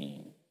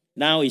thing.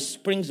 Now it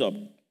springs up.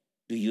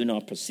 Do you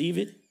not perceive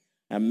it?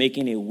 I'm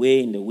making a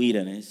way in the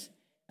wilderness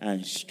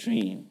and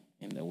stream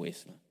in the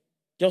wasteland.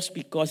 Just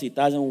because it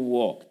doesn't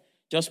work,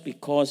 just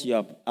because you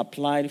have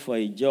applied for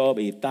a job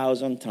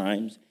 1,000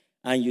 times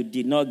and you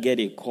did not get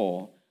a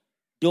call,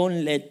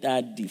 don't let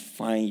that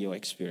define your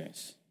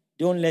experience.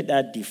 Don't let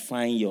that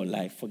define your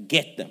life.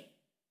 Forget them.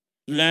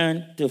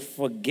 Learn to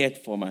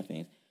forget former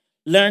things.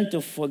 Learn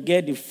to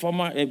forget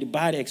the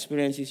bad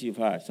experiences you've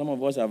had. Some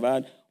of us have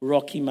had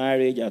rocky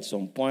marriage at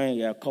some point.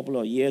 There are a couple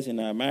of years in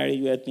our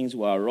marriage where things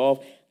were rough.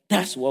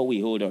 That's what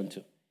we hold on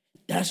to.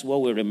 That's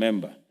what we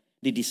remember.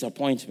 The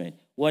disappointment,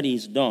 what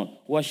he's done,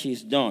 what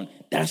she's done.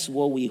 That's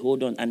what we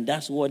hold on. And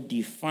that's what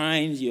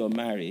defines your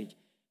marriage.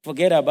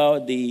 Forget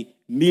about the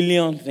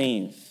million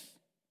things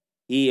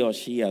he or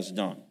she has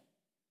done.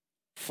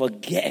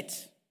 Forget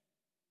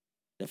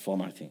the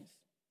former things.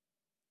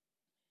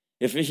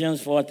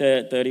 Ephesians 4,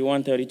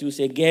 31, 32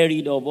 say, get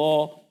rid of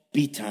all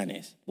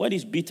bitterness. What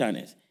is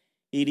bitterness?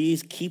 It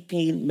is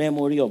keeping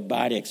memory of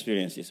bad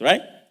experiences,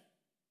 right?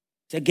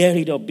 Say, get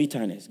rid of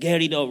bitterness, get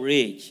rid of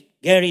rage,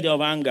 get rid of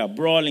anger,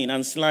 brawling,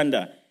 and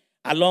slander,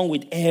 along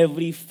with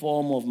every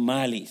form of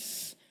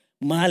malice.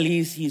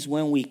 Malice is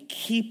when we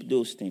keep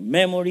those things,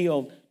 memory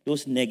of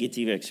those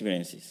negative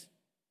experiences.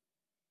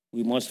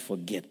 We must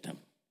forget them.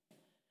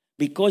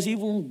 Because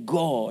even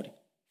God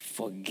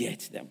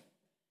forgets them.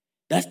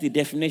 That's the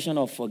definition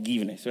of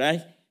forgiveness,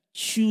 right?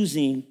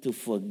 Choosing to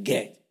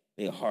forget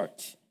the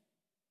hurt.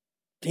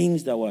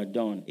 Things that were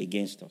done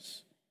against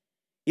us.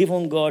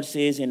 Even God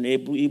says in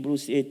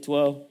Hebrews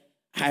 8:12,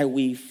 I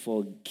will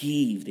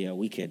forgive their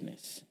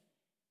wickedness,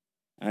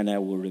 and I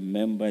will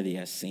remember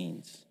their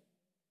sins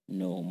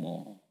no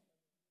more.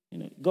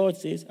 God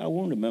says, I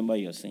won't remember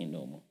your sin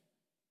no more.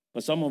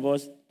 For some of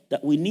us,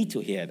 that we need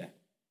to hear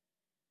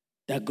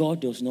that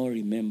God does not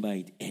remember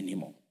it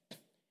anymore.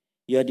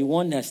 You're the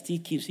one that still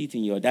keeps it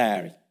in your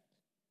diary.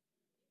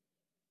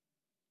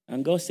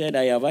 And God said,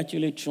 I have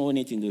actually thrown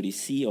it into the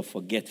sea of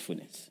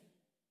forgetfulness.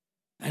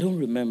 I don't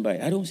remember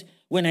it.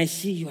 When I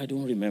see you, I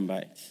don't remember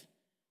it.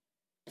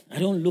 I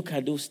don't look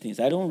at those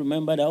things. I don't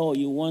remember that,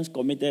 you once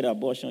committed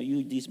abortion,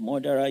 you this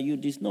murderer, you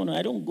this. No,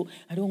 I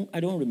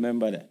don't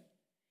remember that.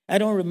 I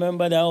don't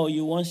remember that,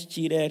 you once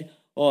cheated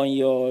on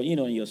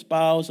your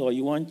spouse, or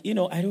you want,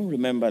 I don't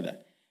remember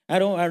that. I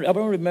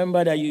don't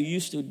remember that you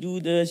used to do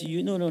this.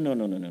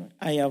 No.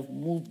 I have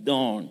moved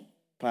on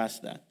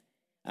past that.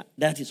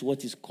 That is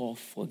what is called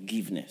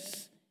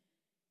forgiveness.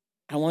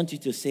 I want you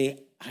to say,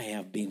 I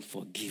have been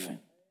forgiven.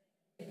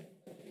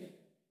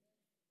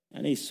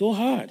 And it's so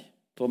hard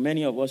for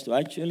many of us to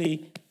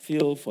actually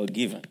feel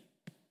forgiven.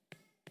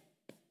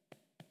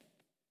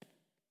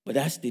 But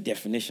that's the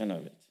definition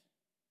of it.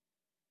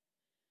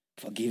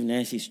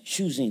 Forgiveness is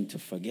choosing to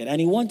forget.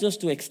 And he wants us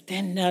to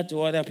extend that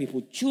to other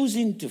people.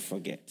 Choosing to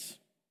forget.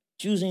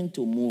 Choosing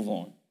to move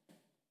on.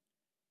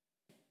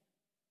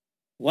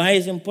 Why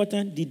is it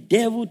important? The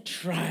devil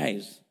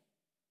thrives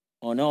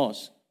on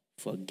us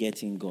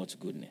forgetting God's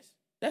goodness.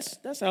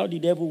 That's how the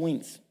devil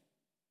wins.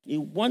 He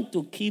wants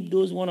to keep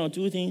those one or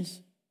two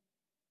things.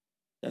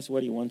 That's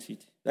what he wants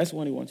it. That's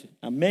what he wants it.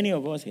 And many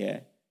of us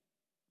here,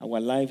 our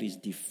life is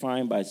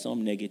defined by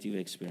some negative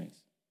experience.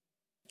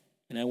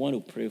 And I want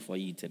to pray for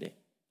you today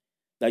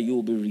that you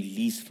will be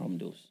released from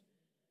those.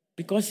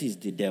 Because it's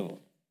the devil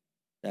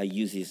that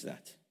uses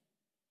that.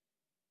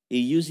 He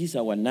uses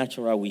our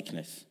natural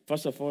weakness.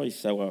 First of all,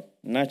 it's our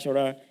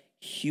natural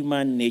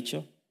human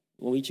nature,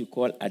 which you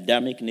call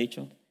Adamic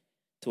nature,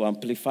 to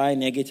amplify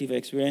negative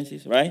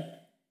experiences, right?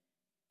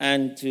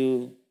 And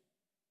to,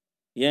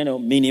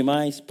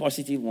 minimize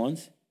positive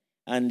ones.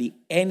 And the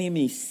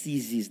enemy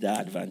seizes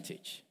that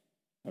advantage.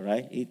 All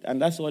right?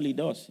 And that's all he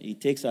does. He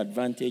takes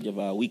advantage of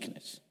our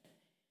weakness.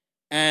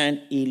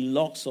 And he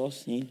locks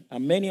us in.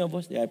 And many of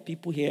us, there are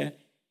people here,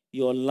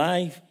 your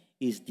life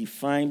is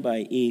defined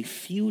by a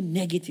few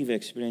negative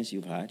experiences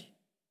you've had.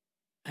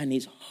 And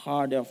it's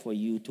harder for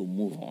you to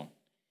move on.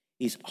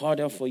 It's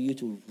harder for you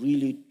to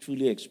really,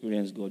 truly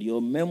experience God.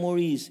 Your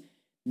memory is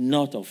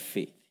not of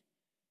faith.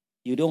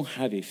 You don't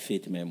have a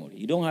faith memory.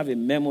 You don't have a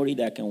memory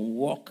that can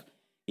walk,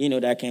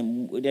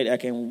 that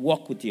can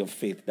walk with your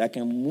faith, that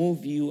can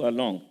move you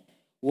along.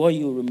 What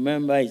you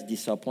remember is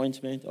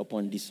disappointment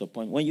upon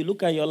disappointment. When you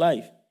look at your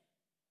life,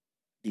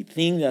 the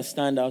thing that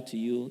stand out to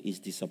you is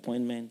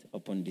disappointment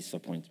upon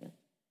disappointment.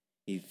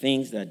 The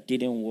things that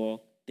didn't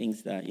work,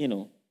 things that,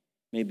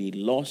 maybe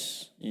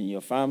loss in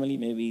your family,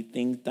 maybe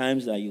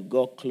times that you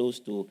got close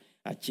to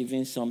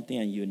achieving something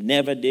and you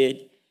never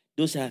did.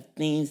 Those are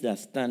things that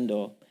stand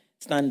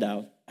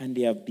out, and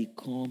they have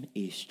become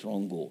a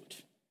stronghold.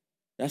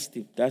 That's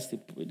the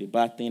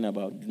bad thing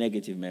about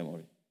negative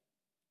memory.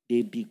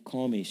 They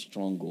become a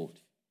stronghold.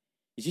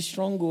 It's a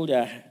stronghold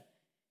that,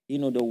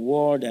 the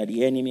war that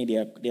the enemy, they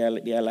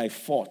are like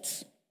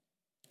forts.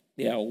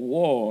 They are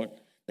war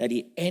that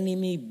the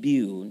enemy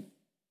build,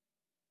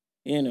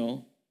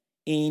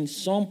 in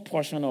some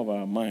portion of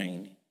our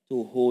mind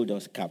to hold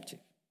us captive.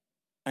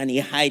 And he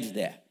hides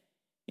there.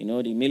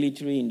 The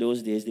military in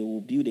those days, they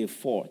will build a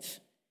fort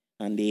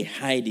and they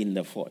hide in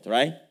the fort,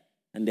 right?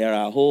 And there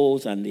are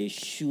holes and they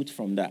shoot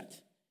from that.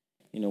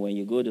 When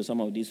you go to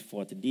some of these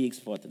Fort Dix,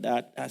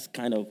 that's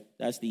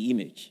the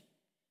image.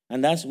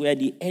 And that's where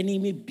the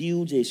enemy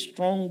builds a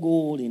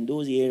stronghold in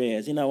those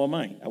areas in our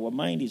mind. Our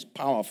mind is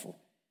powerful.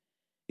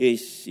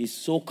 It's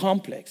so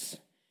complex.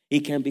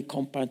 It can be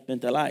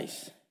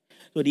compartmentalized.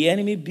 So the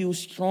enemy builds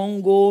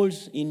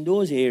strongholds in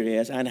those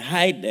areas and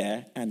hide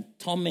there and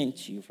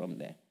torment you from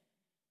there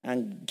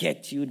and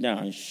get you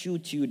down,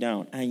 shoot you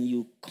down. And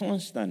you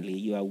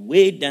are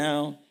weighed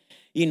down.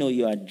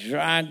 You are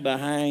dragged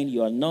behind.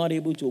 You are not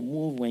able to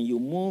move. When you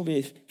move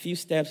a few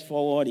steps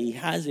forward, he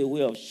has a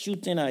way of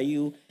shooting at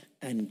you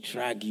and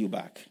drag you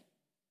back.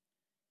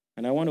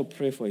 And I want to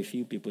pray for a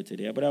few people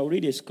today. But I'll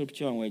read a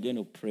scripture and we're going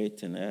to pray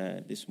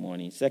this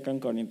morning. 2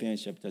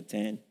 Corinthians chapter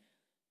 10,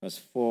 verse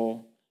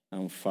 4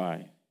 and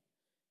 5.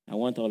 I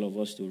want all of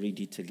us to read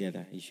it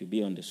together. It should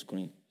be on the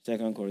screen.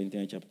 2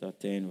 Corinthians chapter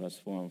 10, verse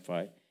 4 and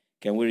 5.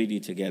 Can we read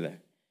it together?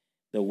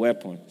 The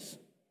weapons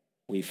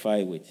we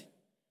fight with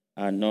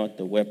are not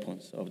the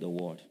weapons of the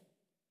world.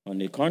 On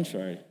the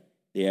contrary,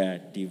 they are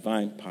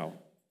divine power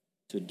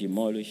to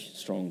demolish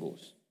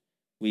strongholds.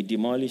 We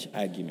demolish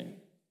argument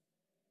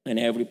and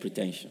every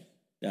pretension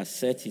that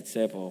sets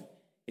itself up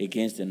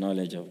against the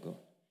knowledge of God.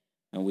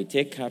 And we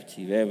take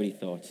captive every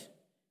thought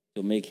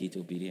to make it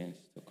obedience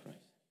to Christ.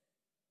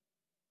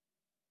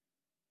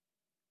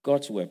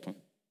 God's weapon,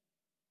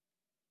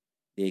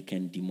 they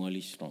can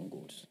demolish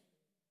strongholds.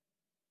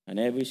 And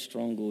every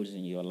stronghold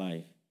in your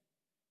life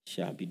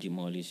shall be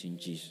demolished in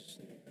Jesus'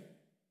 name.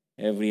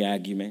 Every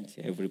argument,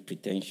 every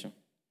pretension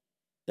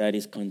that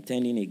is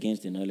contending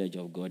against the knowledge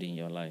of God in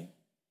your life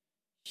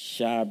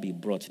shall be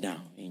brought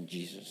down in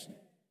Jesus' name.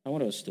 I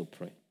want us to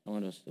pray.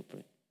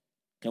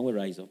 Can we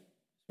rise up?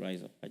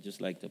 Rise up. I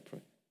just like to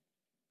pray.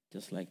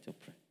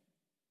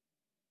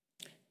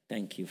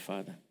 Thank you,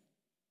 Father.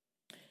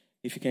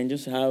 If you can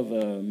just have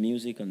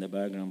music on the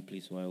background,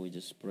 please, while we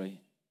just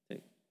pray.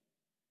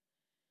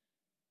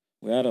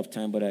 We're out of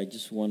time, but I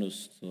want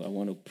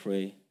to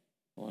pray.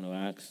 I want to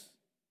ask.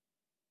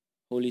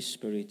 Holy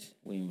Spirit,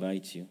 we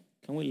invite you.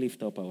 Can we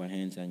lift up our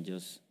hands and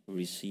just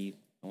receive?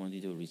 I want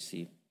you to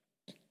receive.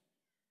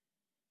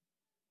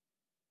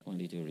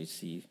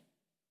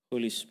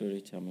 Holy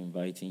Spirit, I'm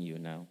inviting you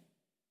now.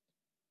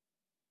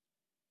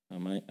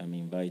 I'm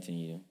inviting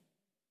you.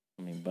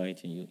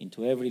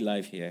 Into every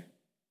life here,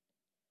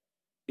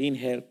 being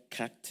held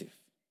captive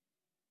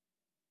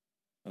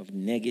of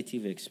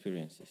negative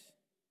experiences.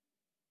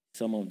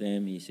 Some of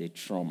them is a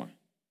trauma.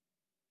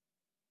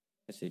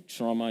 It's a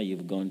trauma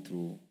you've gone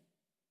through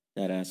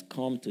that has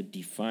come to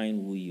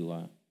define who you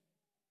are,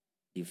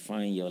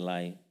 define your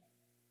life.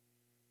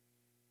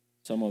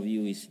 Some of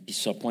you is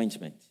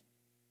disappointment.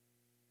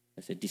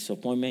 It's a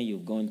disappointment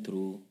you've gone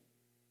through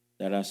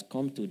that has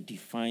come to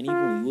define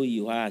even who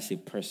you are as a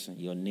person,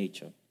 your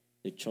nature,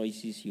 the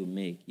choices you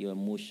make, your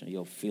emotion,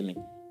 your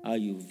feeling, how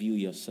you view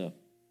yourself.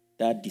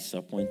 That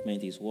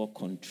disappointment is what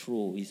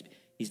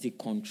is the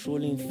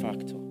controlling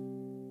factor.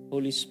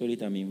 Holy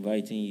Spirit, I'm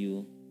inviting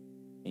you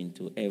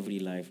into every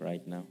life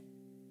right now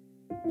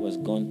who has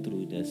gone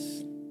through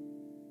this.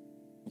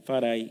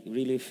 Father, I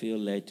really feel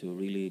led to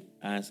really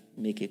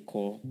make a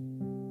call.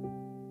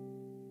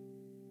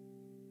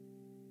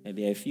 And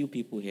there are a few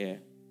people here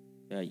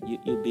that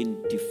you've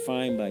been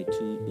defined by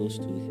those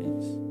two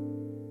things.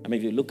 I mean,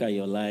 if you look at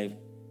your life,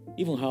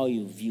 even how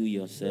you view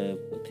yourself,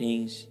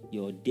 things,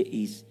 your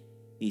day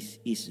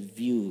is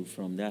viewed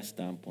from that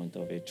standpoint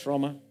of a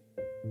trauma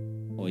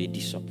or a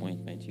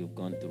disappointment you've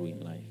gone through in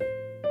life.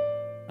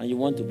 And you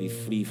want to be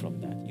free from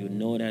that. You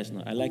know that's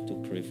not. I like to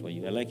pray for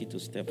you. I like you to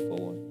step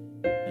forward.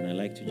 And I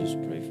like to just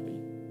pray for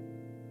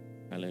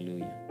you.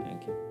 Hallelujah.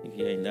 Thank you. If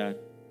you're in that,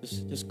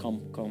 just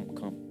come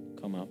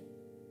out.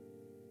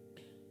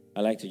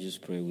 I like to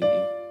just pray with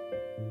you.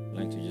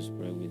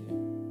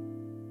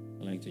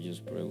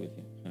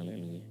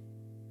 Hallelujah.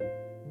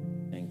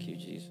 Thank you,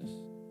 Jesus.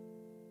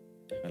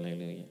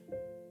 Hallelujah.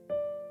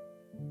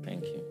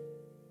 Thank you.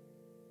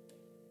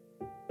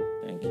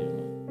 Thank you,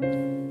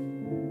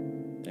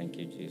 Lord. Thank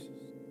you, Jesus.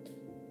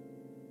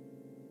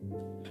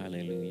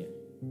 Hallelujah.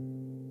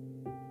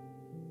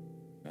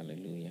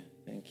 Hallelujah.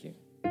 Thank you.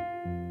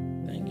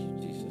 Thank you,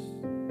 Jesus.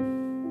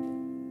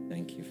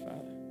 Thank you,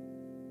 Father.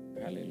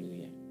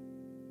 Hallelujah.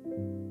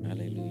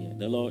 Hallelujah.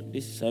 The Lord,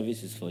 this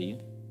service is for you.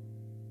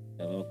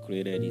 The Lord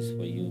created this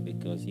for you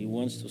because He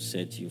wants to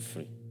set you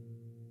free.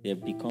 They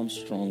have become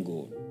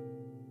stronghold.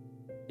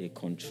 They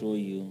control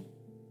you.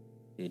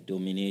 They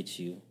dominate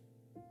you.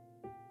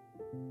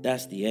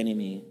 That's the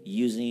enemy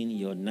using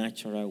your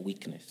natural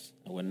weakness,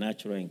 our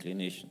natural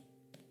inclination,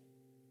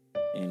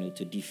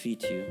 to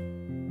defeat you,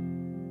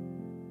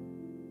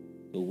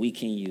 to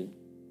weaken you,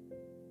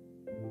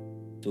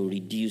 to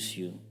reduce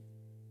you.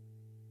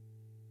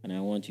 And I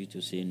want you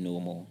to say no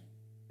more.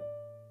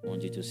 I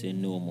want you to say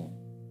no more.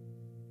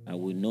 I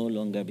will no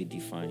longer be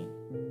defined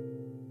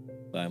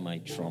by my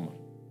trauma.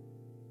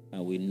 I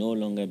will no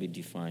longer be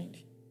defined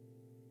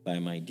by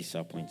my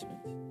disappointment.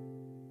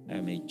 I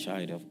am a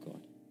child of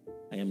God.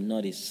 I am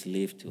not a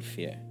slave to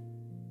fear.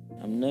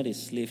 I'm not a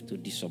slave to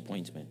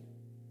disappointment.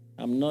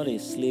 I'm not a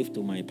slave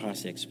to my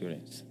past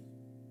experience.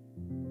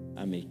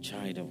 I'm a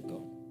child of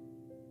God.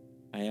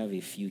 I have a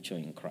future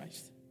in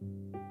Christ.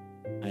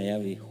 I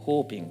have a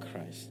hope in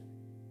Christ.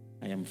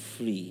 I am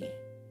free.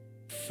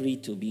 Free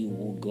to be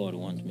who God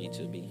wants me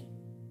to be.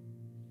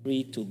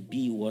 Free to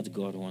be what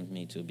God wants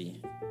me to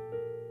be.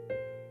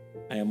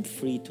 I am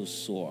free to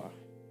soar.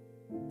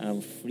 I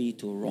am free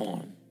to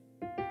run.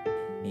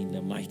 In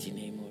the mighty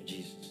name of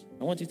Jesus.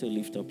 I want you to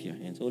lift up your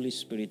hands. Holy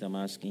Spirit, I'm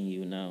asking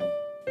you now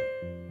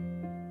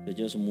to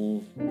just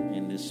move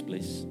in this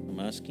place. I'm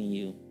asking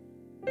you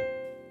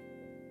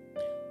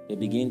to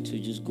begin to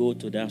just go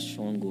to that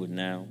stronghold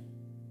now.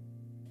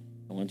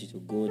 I want you to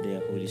go there,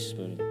 Holy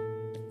Spirit.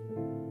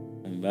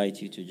 I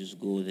invite you to just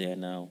go there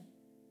now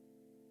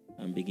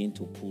and begin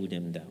to pull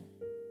them down.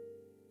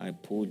 I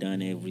pull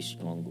down every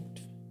stronghold.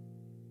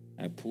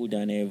 I pull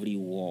down every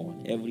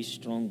wall, every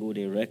stronghold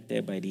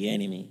erected by the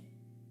enemy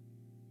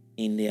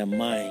in their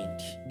mind,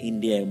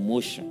 in their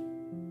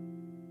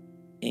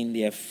emotion, in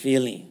their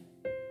feeling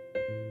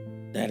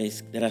that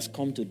has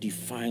come to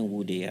define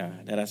who they are,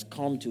 that has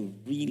come to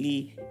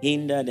really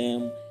hinder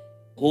them,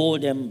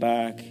 hold them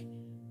back,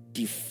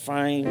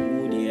 define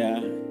who they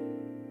are.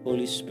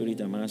 Holy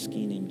Spirit, I'm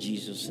asking in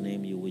Jesus'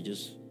 name you will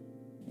just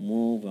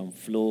move and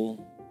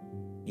flow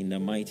in the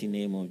mighty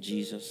name of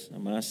Jesus.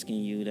 I'm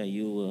asking you that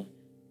you will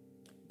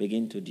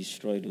begin to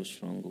destroy those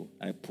strongholds.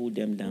 I pull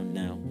them down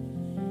now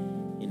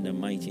in the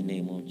mighty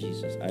name of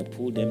Jesus. I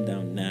pull them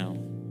down now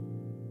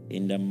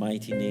in the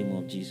mighty name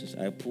of Jesus.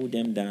 I pull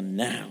them down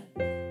now.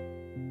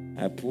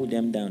 I pull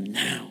them down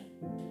now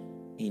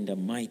in the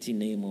mighty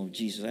name of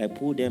Jesus. I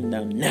pull them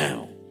down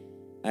now.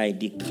 I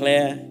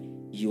declare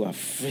you are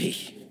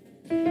free.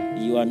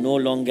 You are no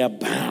longer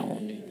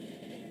bound.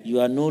 You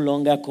are no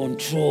longer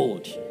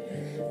controlled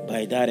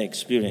by that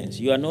experience.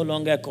 You are no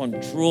longer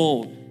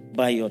controlled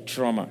by your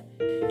trauma.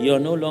 You are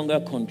no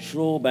longer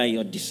controlled by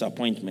your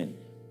disappointment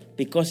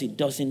because it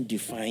doesn't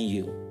define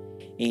you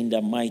in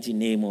the mighty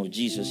name of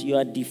Jesus. You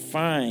are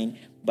defined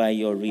by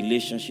your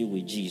relationship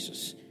with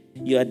Jesus.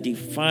 You are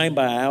defined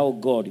by how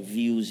God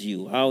views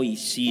you, how he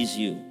sees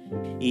you.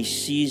 He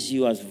sees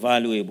you as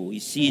valuable. He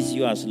sees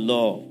you as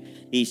loved.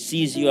 He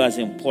sees you as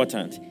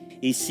important.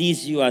 He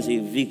sees you as a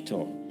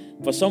victor.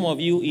 For some of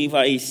you, if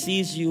he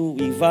sees you,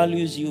 he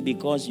values you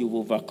because you've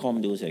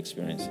overcome those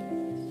experiences.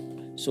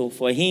 So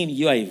for him,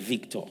 you are a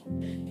victor.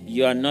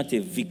 You are not a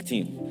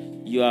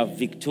victim. You are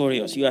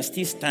victorious. You are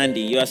still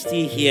standing. You are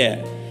still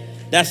here.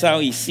 That's how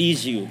he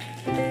sees you.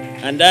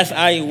 And that's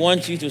how he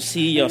wants you to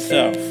see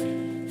yourself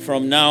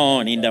from now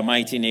on in the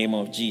mighty name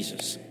of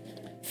Jesus.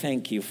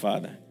 Thank you,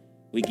 Father.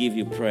 We give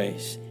you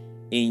praise.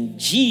 In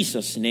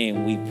Jesus'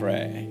 name we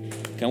pray.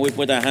 Can we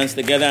put our hands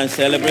together and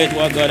celebrate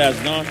what God has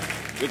done?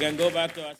 We can go back to our